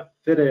kind of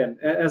fit in?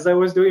 As I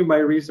was doing my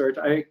research,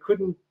 I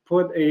couldn't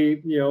put a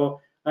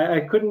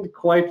I couldn't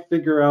quite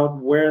figure out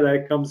where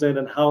that comes in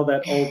and how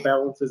that all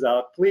balances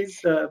out.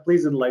 Please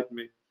enlighten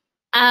me.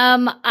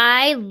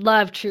 I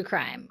love true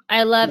crime.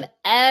 I love Yeah.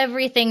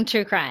 everything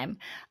true crime.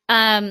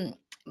 Um,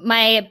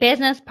 my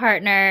business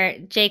partner,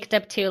 Jake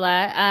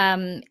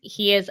Deptula,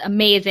 he is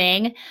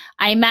amazing.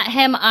 I met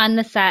him on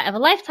the set of a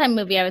Lifetime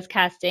movie I was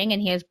casting,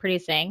 and he was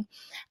producing.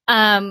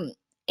 Um,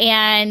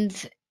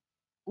 and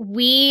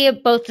we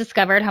both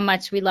discovered how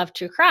much we love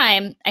true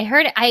crime.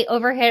 I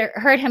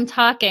overheard him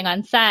talking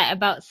on set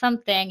about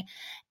something,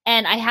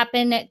 and I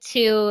happened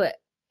to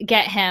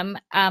get him.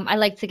 I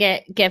like to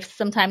get gifts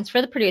sometimes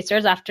for the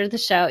producers after the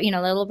show, you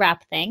know, a little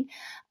wrap thing.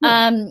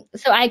 Yeah.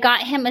 So I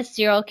got him a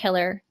serial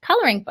killer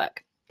coloring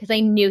book because I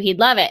knew he'd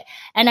love it.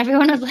 And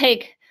everyone was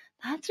like,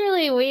 that's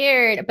really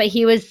weird. But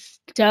he was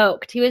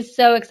stoked. He was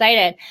so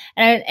excited.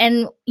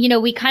 And you know,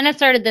 we kind of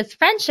started this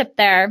friendship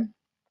there.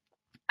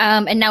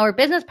 And now we're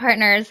business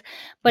partners,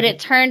 but it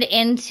turned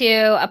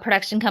into a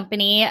production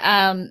company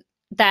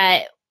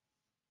that,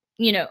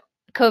 you know,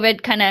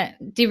 COVID kind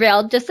of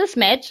derailed just a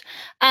smidge.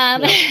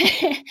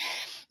 Yeah.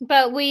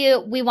 But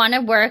we want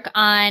to work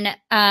on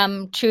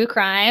true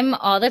crime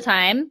all the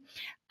time.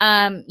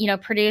 You know,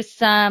 produce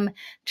some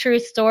true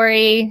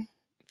story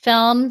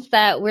films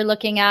that we're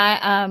looking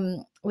at.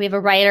 We have a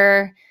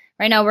writer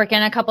right now working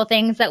on a couple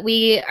things that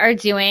we are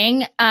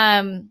doing.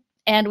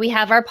 And we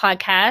have our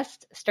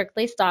podcast,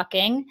 Strictly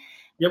Stalking,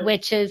 Yep.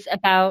 which is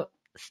about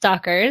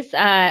stalkers.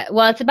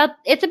 Well, it's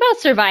about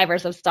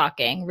survivors of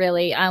stalking,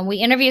 really. We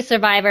interview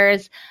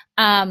survivors.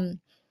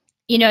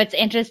 You know, it's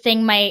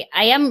interesting. I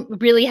am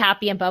really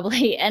happy and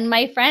bubbly, and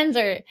my friends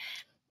are.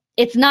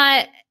 It's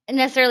not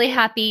necessarily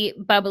happy,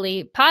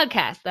 bubbly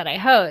podcast that I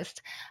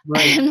host,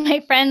 Right. and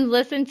my friends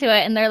listen to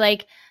it, and they're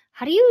like,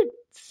 "How do you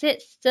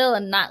sit still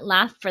and not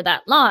laugh for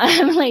that long?"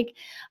 I'm like,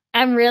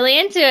 "I'm really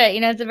into it." You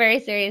know, it's a very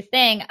serious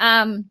thing.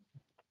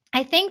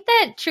 I think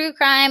that true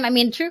crime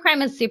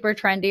is super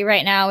trendy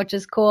right now, which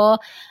is cool.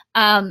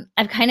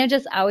 I've kind of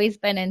just always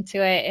been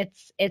into it.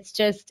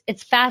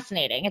 It's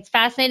fascinating. It's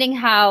fascinating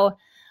how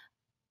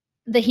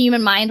the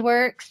human mind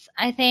works,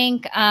 I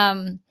think.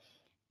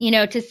 You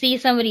know, to see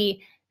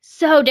somebody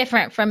so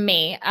different from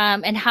me,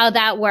 and how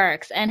that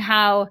works, and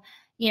how,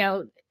 you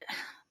know,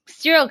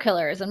 serial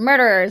killers and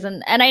murderers,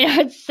 and I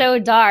know it's so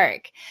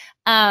dark.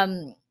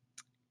 Um,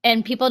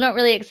 and people don't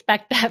really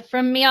expect that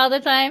from me all the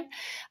time.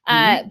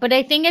 Mhm. But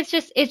I think it's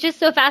just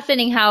so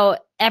fascinating how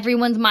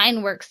everyone's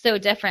mind works so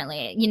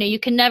differently. You know, you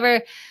can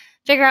never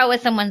figure out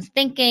what someone's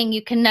thinking.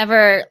 You can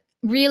never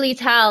really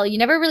tell. You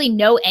never really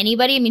know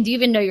anybody. I mean, do you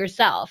even know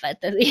yourself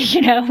at the,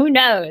 you know, who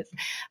knows?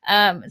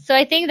 So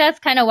I think that's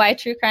kind of why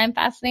true crime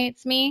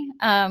fascinates me.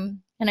 And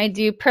I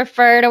do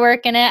prefer to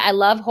work in it. I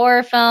love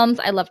horror films.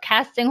 I love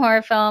casting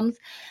horror films.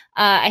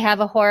 I have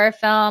a horror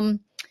film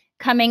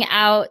coming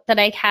out that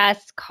I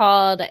cast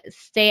called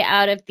Stay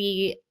Out of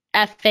the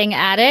Effing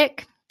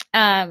Attic.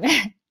 I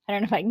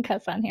don't know if I can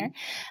cuss on here.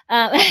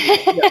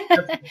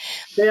 Yeah.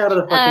 Stay out of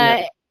the fucking uh,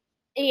 attic.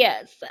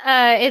 yes,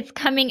 it's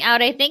coming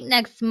out, I think,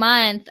 next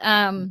month.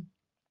 I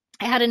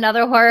had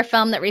another horror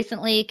film that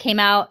recently came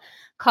out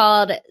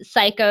called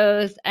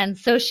Psychos and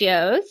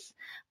Socios.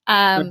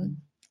 Um,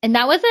 and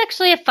that was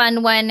actually a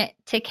fun one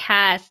to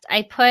cast.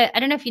 I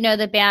don't know if you know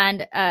the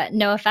band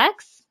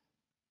NoFX,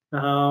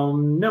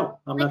 No,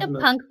 I'm like not a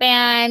familiar. punk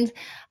band.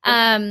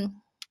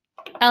 Um,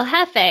 El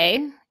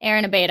Jefe,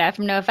 Aaron Abeda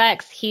from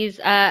NoFX, he's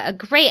a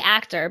great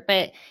actor,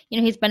 but you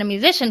know he's been a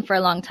musician for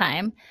a long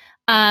time,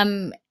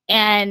 and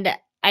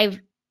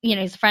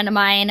he's a friend of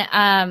mine.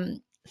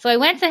 So I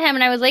went to him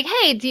and I was like,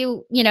 hey,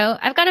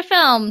 I've got a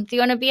film. Do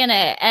you want to be in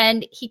it?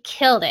 And he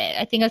killed it.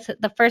 I think it was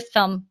the first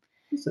film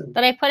Listen.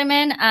 that I put him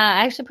in.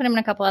 I actually put him in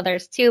a couple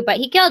others too, but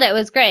he killed it. It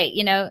was great.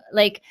 You know,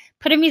 like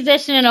put a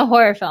musician in a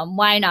horror film.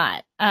 Why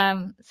not?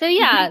 So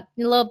yeah, a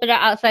little bit of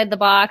outside the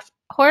box.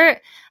 Horror.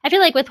 I feel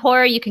like with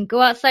horror, you can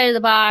go outside of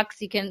the box.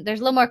 There's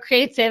a little more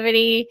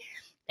creativity.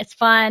 It's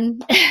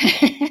fun.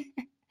 I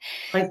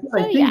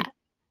So yeah. think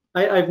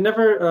I've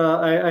never,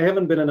 I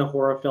haven't been in a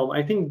horror film.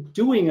 I think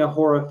doing a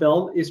horror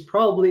film is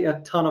probably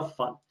a ton of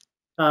fun.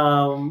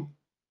 Um,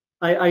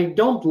 I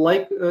don't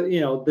like,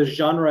 the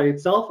genre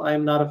itself.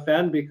 I'm not a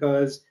fan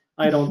because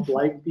I don't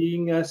like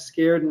being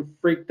scared and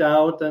freaked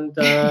out and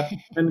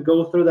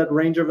go through that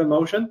range of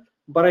emotion.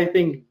 But I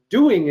think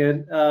doing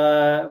it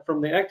from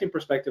the acting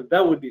perspective,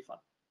 that would be fun.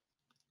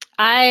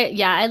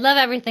 I love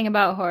everything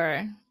about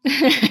horror.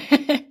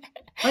 I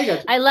got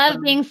you. I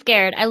love being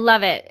scared. I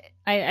love it.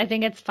 I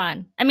think it's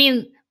fun. I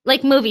mean,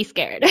 like movie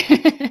scared,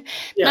 Yeah,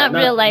 not not,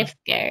 real life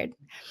scared.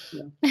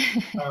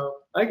 yeah.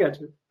 I got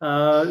you.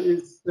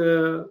 It's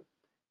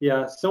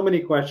Yeah, so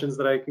many questions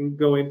that I can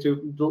go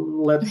into.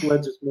 Let's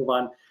just move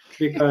on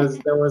because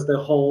there was the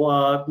whole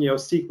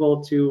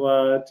sequel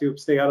to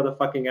Stay Out of the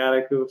Fucking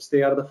Attic, to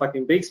Stay Out of the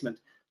Fucking Basement.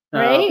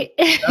 Right?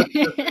 That's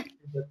the thing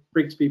that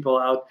freaks people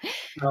out.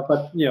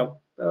 But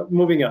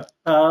moving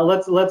on.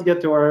 Let's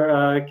get to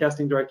our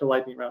casting director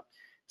lightning round.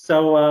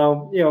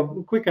 So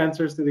quick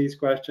answers to these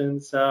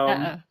questions.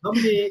 Uh-oh.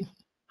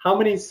 How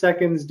many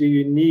seconds do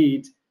you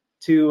need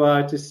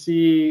to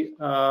see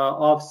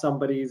off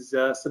somebody's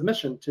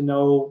submission to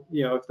know,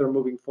 if they're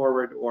moving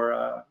forward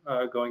or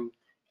going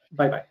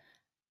bye-bye.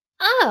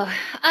 Oh,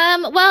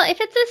 well,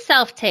 if it's a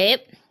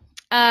self-tape,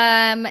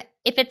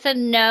 if it's a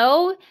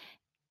no,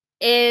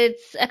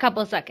 it's a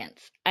couple of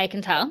seconds, I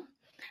can tell.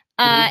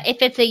 Mhm.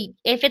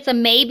 If it's a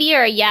maybe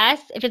or a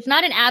yes, if it's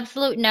not an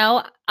absolute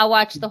no, I'll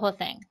watch the whole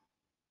thing.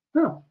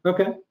 Oh,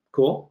 okay,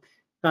 cool.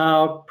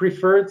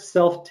 Preferred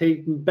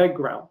self-tape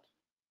background.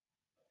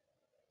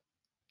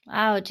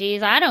 Oh,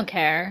 geez, I don't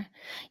care.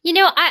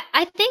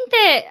 I think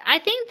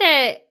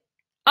that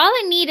all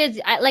I need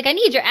is I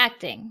need your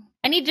acting.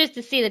 I need just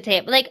to see the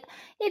tape. Like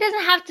it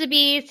doesn't have to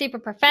be super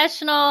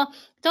professional.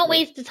 Don't Right.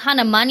 waste a ton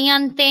of money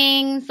on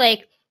things.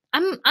 Like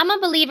I'm a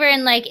believer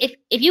in like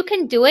if you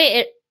can do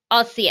it,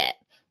 I'll see it.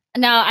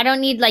 No, I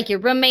don't need like your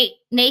roommate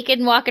naked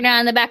and walking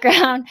around in the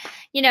background.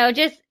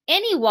 Just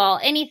any wall,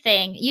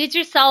 anything. Use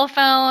your cell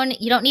phone.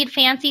 You don't need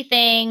fancy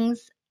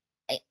things.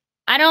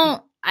 I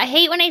don't I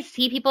hate when I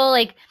see people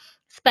like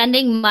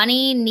spending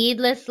money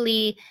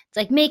needlessly. It's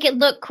like make it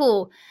look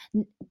cool.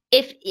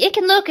 If it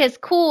can look as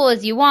cool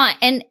as you want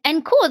and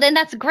cool, then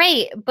that's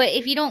great. But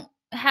if you don't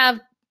have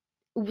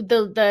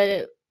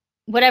the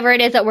whatever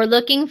it is that we're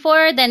looking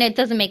for, then it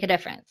doesn't make a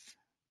difference.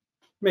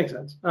 Makes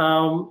sense.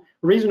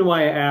 Reason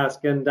why I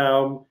ask, and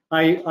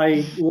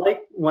I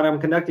like when I'm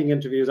conducting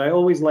interviews, I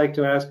always like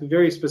to ask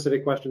very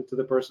specific questions to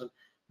the person.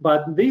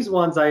 But these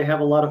ones I have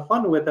a lot of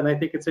fun with, and I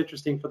think it's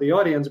interesting for the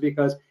audience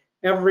because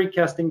every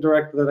casting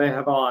director that I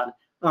have on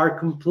are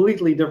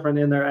completely different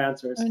in their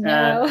answers, Oh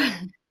and no.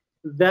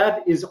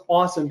 that is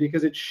awesome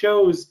because it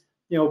shows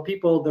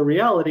people the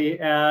reality.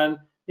 And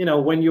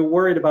when you're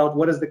worried about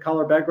what is the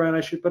color background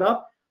I should put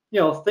up,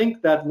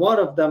 think that one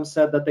of them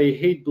said that they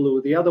hate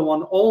blue, the other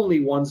one only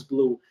wants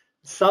blue.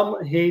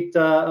 Some hate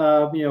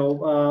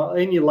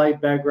any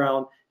light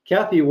background.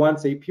 Kathy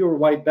wants a pure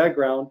white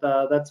background.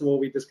 That's what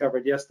we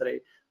discovered yesterday.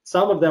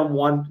 Some of them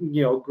want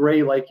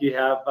gray like you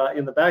have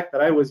in the back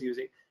that I was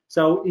using.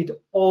 So it Oh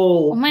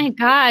all my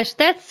gosh,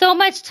 that's so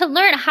much to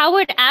learn. How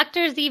would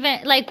actors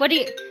even like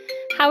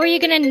how are you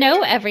gonna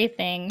know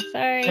everything?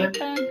 Sorry, and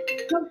phone.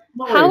 no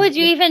How worries. would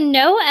you even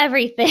know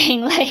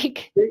everything?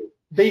 Like,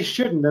 They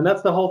shouldn't, and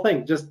that's the whole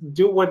thing. Just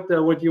do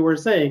what you were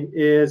saying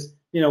is,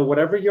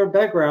 whatever your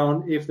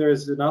background, if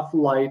there's enough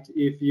light,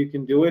 if you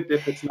can do it,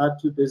 if it's not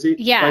too busy,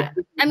 yeah. like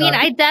this is I mean,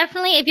 not I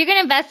definitely, if you're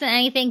gonna invest in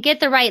anything, get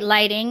the right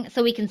lighting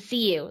so we can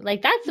see you.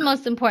 Like, that's the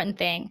most important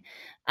thing.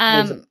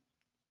 makes sense. Um,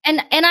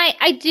 and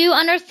I do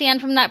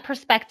understand from that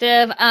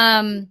perspective,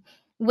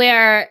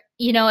 where,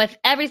 if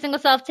every single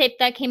self-tape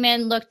that came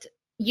in looked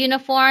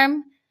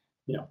uniform,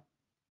 Yeah,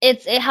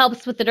 it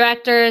helps with the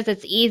directors,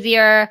 it's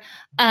easier.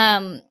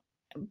 Um,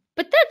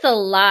 But that's a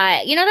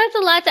lot. That's a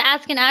lot to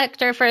ask an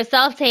actor for a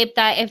self tape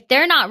that if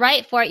they're not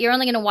right for it, you're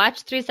only going to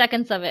watch 3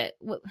 seconds of it.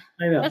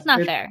 I know. That's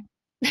not It fair.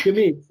 to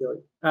me it's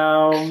silly.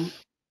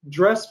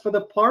 Dress for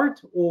the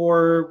part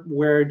or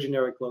wear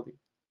generic clothing.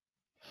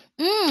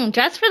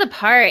 Dress for the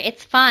part.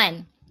 It's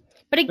fun.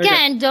 But Okay.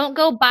 again, don't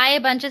go buy a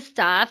bunch of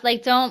stuff.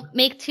 Like, don't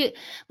make too,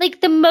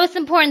 like, the most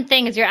important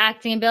thing is your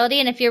acting ability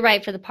and if you're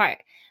right for the part.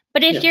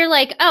 But if Yeah, you're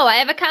like, oh, I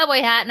have a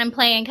cowboy hat and I'm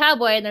playing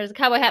cowboy and there's a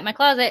cowboy hat in my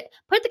closet,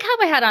 put the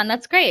cowboy hat on.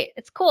 That's great.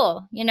 It's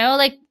cool.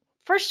 Like,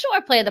 for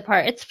sure, play the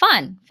part. It's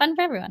fun. Fun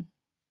for everyone.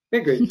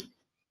 agreed.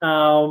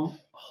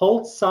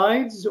 Hold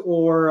sides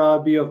or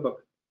be off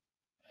book.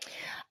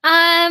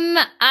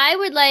 I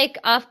would like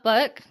off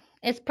book.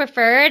 It's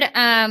preferred.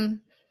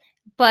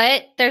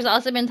 But there's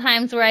also been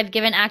times where I've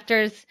given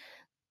actors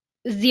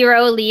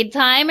zero lead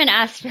time and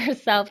asked for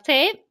self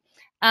tape.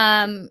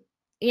 Um,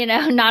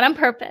 not on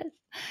purpose.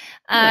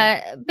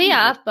 Yeah. But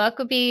yeah, off book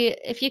would be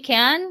if you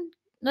can,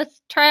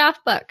 let's try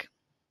off book.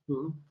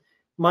 Mhm.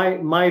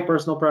 My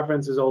personal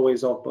preference is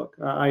always off book.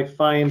 I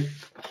find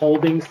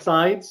holding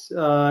sides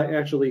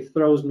actually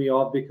throws me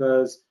off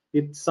because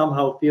it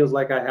somehow feels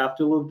like I have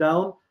to look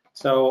down.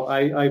 So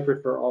I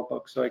prefer off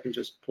book so I can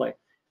just play.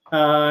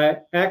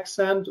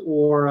 Accent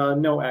or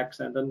no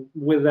accent, and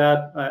with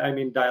that I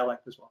mean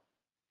dialect as well.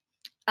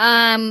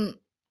 Um,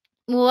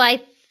 well, I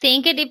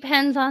think it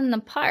depends on the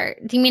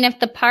part. Do you mean if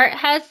the part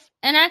has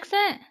an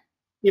accent?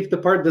 If the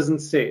part doesn't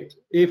say it,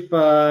 if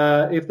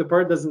the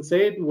part doesn't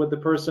say it, with the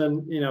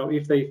person,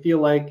 if they feel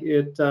like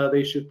it,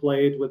 they should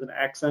play it with an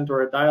accent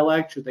or a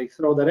dialect, should they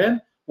throw that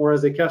in? Or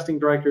as a casting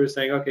director is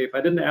saying, okay, if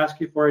I didn't ask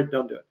you for it,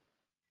 don't do it.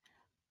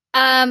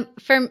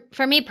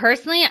 For me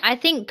personally, I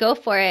think go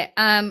for it.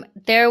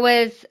 There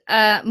was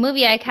a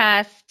movie I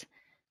cast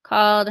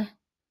called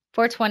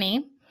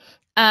 420,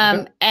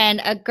 Okay.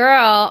 and a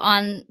girl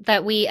on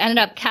that we ended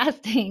up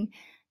casting.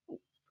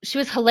 She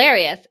was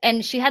hilarious,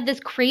 and she had this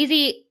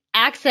crazy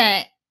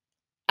accent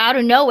out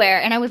of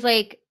nowhere, and I was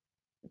like,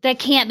 that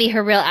can't be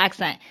her real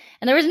accent.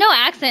 And there was no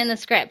accent in the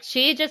script.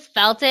 She just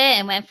felt it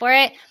and went for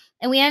it,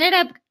 and we ended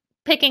up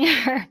picking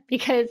her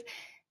because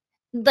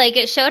like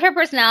it showed her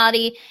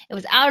personality. It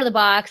was out of the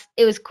box.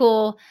 It was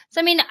cool.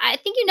 So I mean, I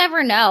think you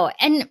never know.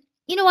 And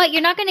you know what?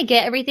 You're not going to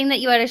get everything that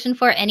you auditioned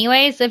for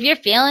anyway. So if you're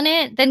feeling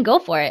it, then go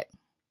for it.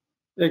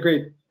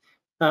 Great.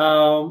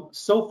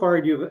 So far,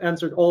 you've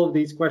answered all of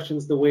these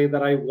questions the way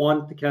that I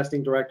want the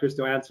casting directors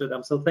to answer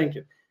them. So thank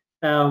you.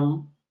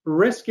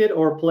 Risk it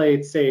or play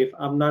it safe.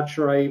 I'm not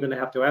sure I even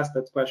have to ask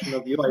that question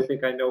of you. I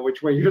think I know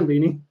which way you're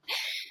leaning.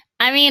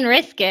 I mean,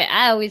 risk it.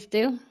 I always do.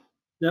 You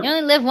Yep.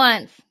 only live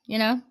once, you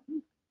know?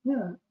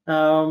 Yeah.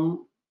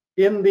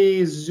 In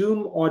the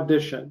Zoom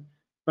audition,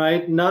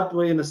 right? Not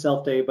in the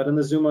self-tape, but in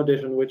the Zoom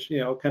audition, which,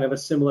 kind of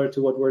is similar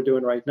to what we're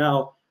doing right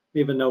now,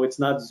 even though it's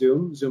not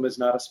Zoom. Zoom is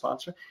not a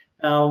sponsor.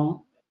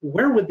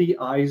 Where would the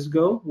eyes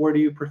go? Where do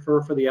you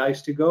prefer for the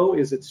eyes to go?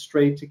 Is it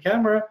straight to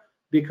camera?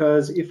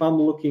 Because if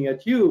I'm looking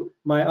at you,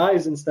 my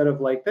eyes, instead of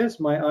like this,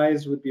 my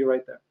eyes would be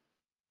right there.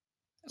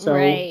 So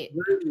Right.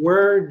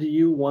 where do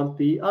you want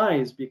the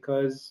eyes?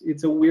 Because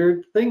it's a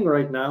weird thing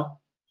right now.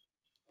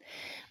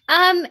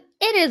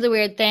 It is a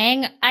weird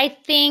thing. I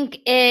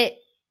think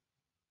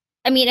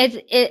I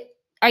mean,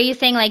 are you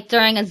saying like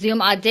during a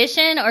Zoom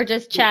audition or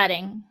just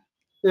chatting?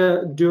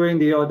 During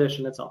the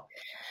audition itself.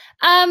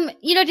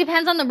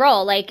 Depends on the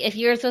role. Like if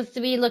you're supposed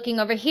to be looking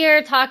over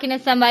here, talking to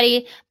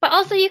somebody, but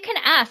also you can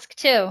ask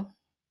too.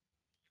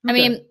 I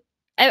Okay. mean,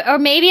 or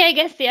maybe I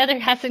guess the other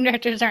casting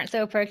directors aren't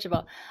so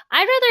approachable.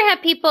 I'd rather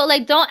have people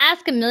like don't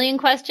ask a million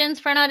questions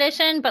for an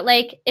audition, but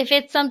like if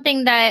it's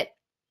something that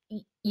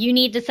you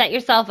need to set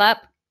yourself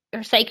up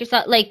or psych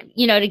yourself like,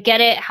 to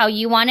get it how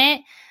you want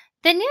it,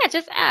 then yeah,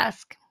 just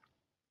ask.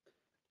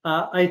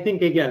 I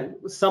think again,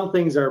 some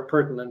things are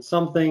pertinent.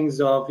 Some things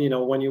of,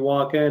 when you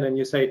walk in and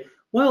you say,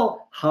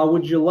 well, how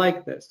would you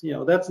like this?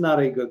 That's not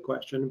a good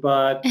question,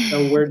 but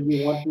where do you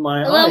want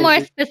my A little eyes?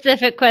 more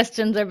specific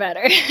questions are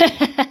better.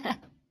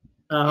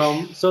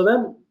 So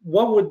then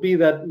what would be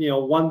that,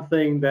 one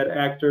thing that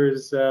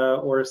actors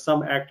or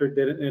some actor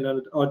did in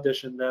an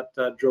audition that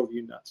drove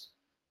you nuts?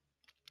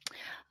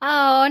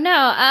 Oh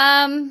no,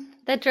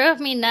 that drove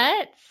me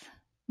nuts.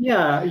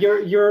 Yeah,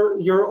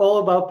 you're all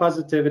about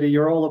positivity.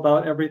 You're all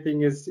about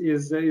everything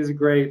is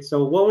great.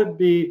 So what would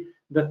be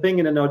the thing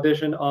in an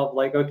audition of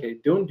like, okay,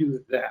 don't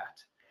do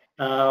that,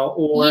 You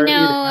or it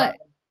know, happened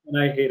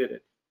and I hated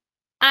it.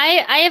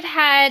 I I have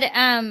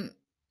had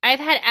I've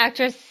had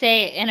actors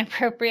say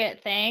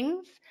inappropriate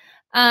things,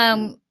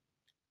 um,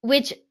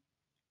 which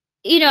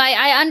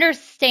I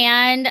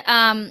understand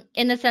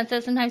in the sense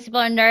that sometimes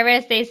people are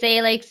nervous, they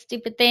say like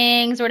stupid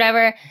things or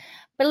whatever,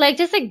 but like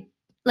just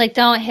like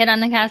don't hit on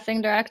the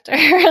casting director,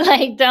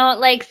 like don't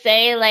like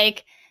say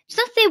like just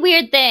don't say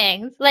weird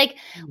things. Like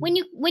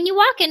Mhm. when you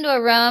walk into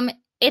a room,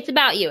 it's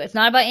about you. It's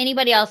not about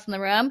anybody else in the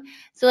room.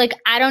 So like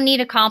I don't need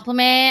a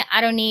compliment.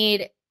 I don't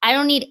need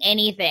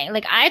anything.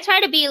 Like I try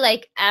to be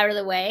like out of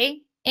the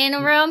way in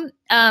a room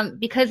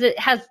because it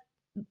has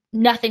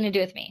nothing to do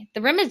with me.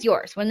 The room is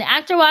yours. When the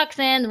actor walks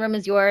in, the room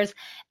is yours.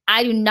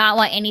 I do not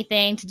want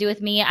anything to do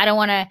with me. I don't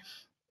want to,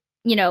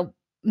 you know,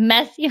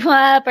 mess you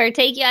up or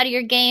take you out of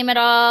your game at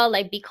all.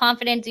 Like be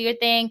confident, do your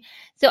thing.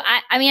 So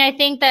I mean, I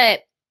think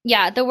that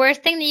yeah, the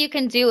worst thing that you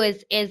can do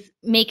is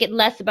make it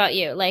less about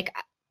you. Like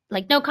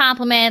no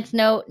compliments,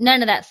 no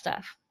none of that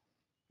stuff.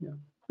 Yeah.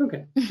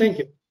 Okay. Thank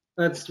you.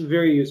 That's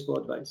very useful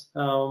advice.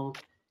 All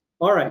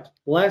right.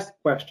 Last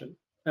question.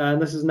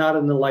 And this is not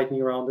in the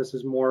lightning round. This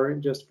is more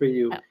just for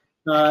you.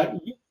 Oh,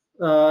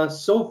 okay.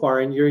 So far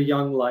in your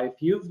young life,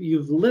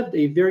 you've lived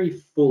a very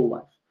full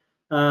life.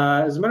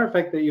 As a matter of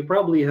fact, that you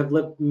probably have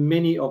lived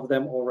many of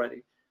them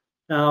already.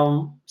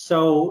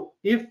 So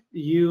if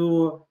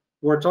you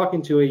were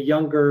talking to a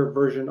younger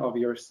version of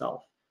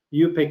yourself,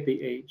 you pick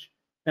the age,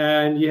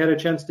 and you had a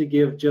chance to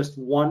give just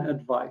one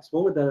advice,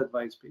 what would that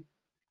advice be?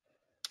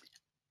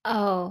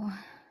 Oh,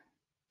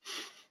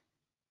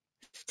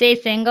 stay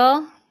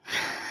single.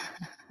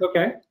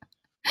 Okay.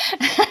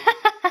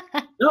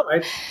 No,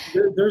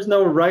 there's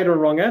no right or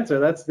wrong answer.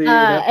 That's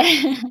uh,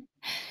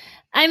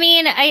 I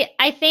mean,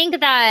 I think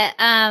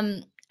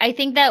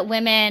that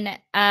women,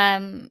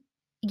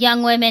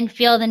 young women,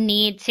 feel the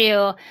need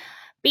to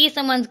be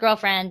someone's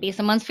girlfriend, be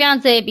someone's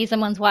fiance, be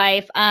someone's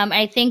wife.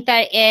 I think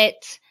that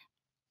it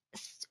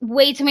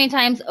way too many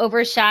times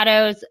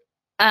overshadows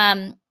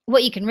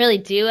what you can really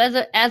do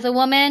as a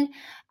woman.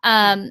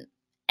 Um,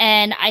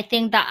 and I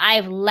think that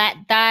I've let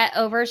that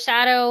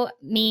overshadow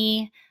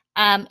me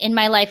in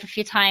my life a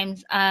few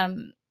times.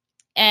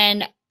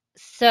 And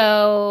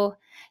so,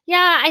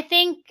 yeah, I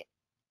think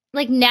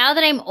like now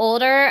that I'm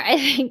older, I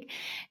think,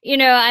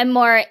 I'm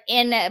more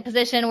in a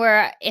position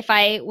where if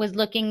I was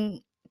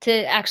looking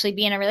to actually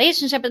be in a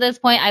relationship at this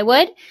point, I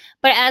would.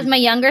 But as my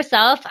younger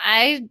self,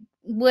 I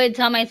would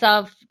tell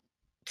myself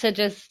to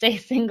just stay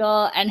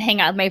single and hang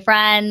out with my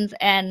friends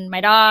and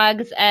my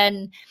dogs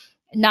and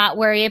not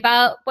worry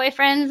about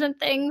boyfriends and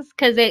things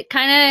because it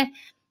kind of,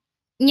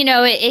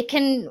 it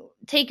can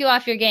take you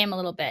off your game a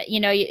little bit.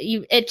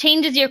 It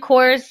changes your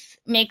course,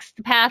 makes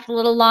the path a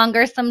little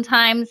longer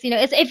sometimes.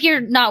 It's if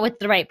you're not with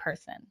the right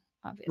person,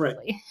 right.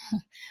 obviously.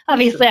 Understood.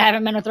 Obviously, I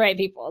haven't been with the right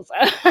people, so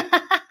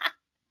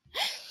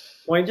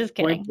just Point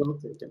kidding. well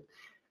taken.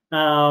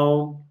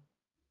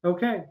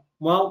 Okay.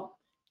 Well,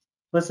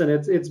 listen,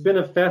 it's been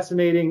a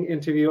fascinating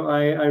interview.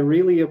 I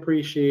really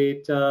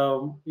appreciate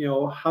how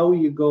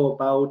you go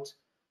about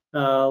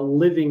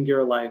living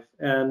your life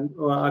and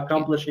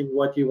accomplishing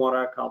what you want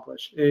to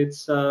accomplish.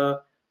 It's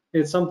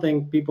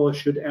something people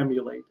should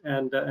emulate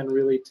and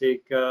really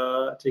take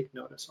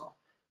notice of.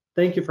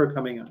 Thank you for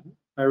coming on.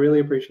 I really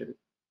appreciate it.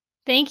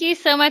 Thank you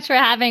so much for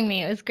having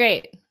me. It was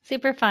great.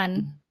 Super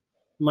fun.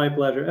 My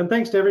pleasure. And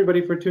thanks to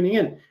everybody for tuning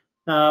in.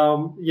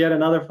 Yet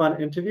another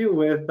fun interview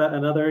with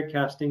another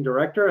casting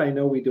director. I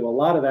know we do a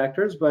lot of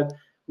actors, but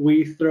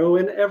we throw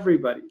in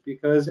everybody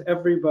because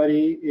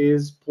everybody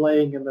is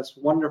playing in this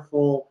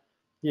wonderful,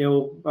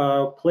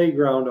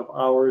 playground of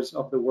ours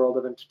of the world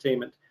of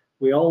entertainment.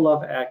 We all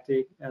love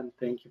acting, and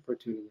thank you for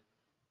tuning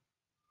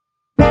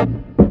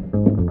in.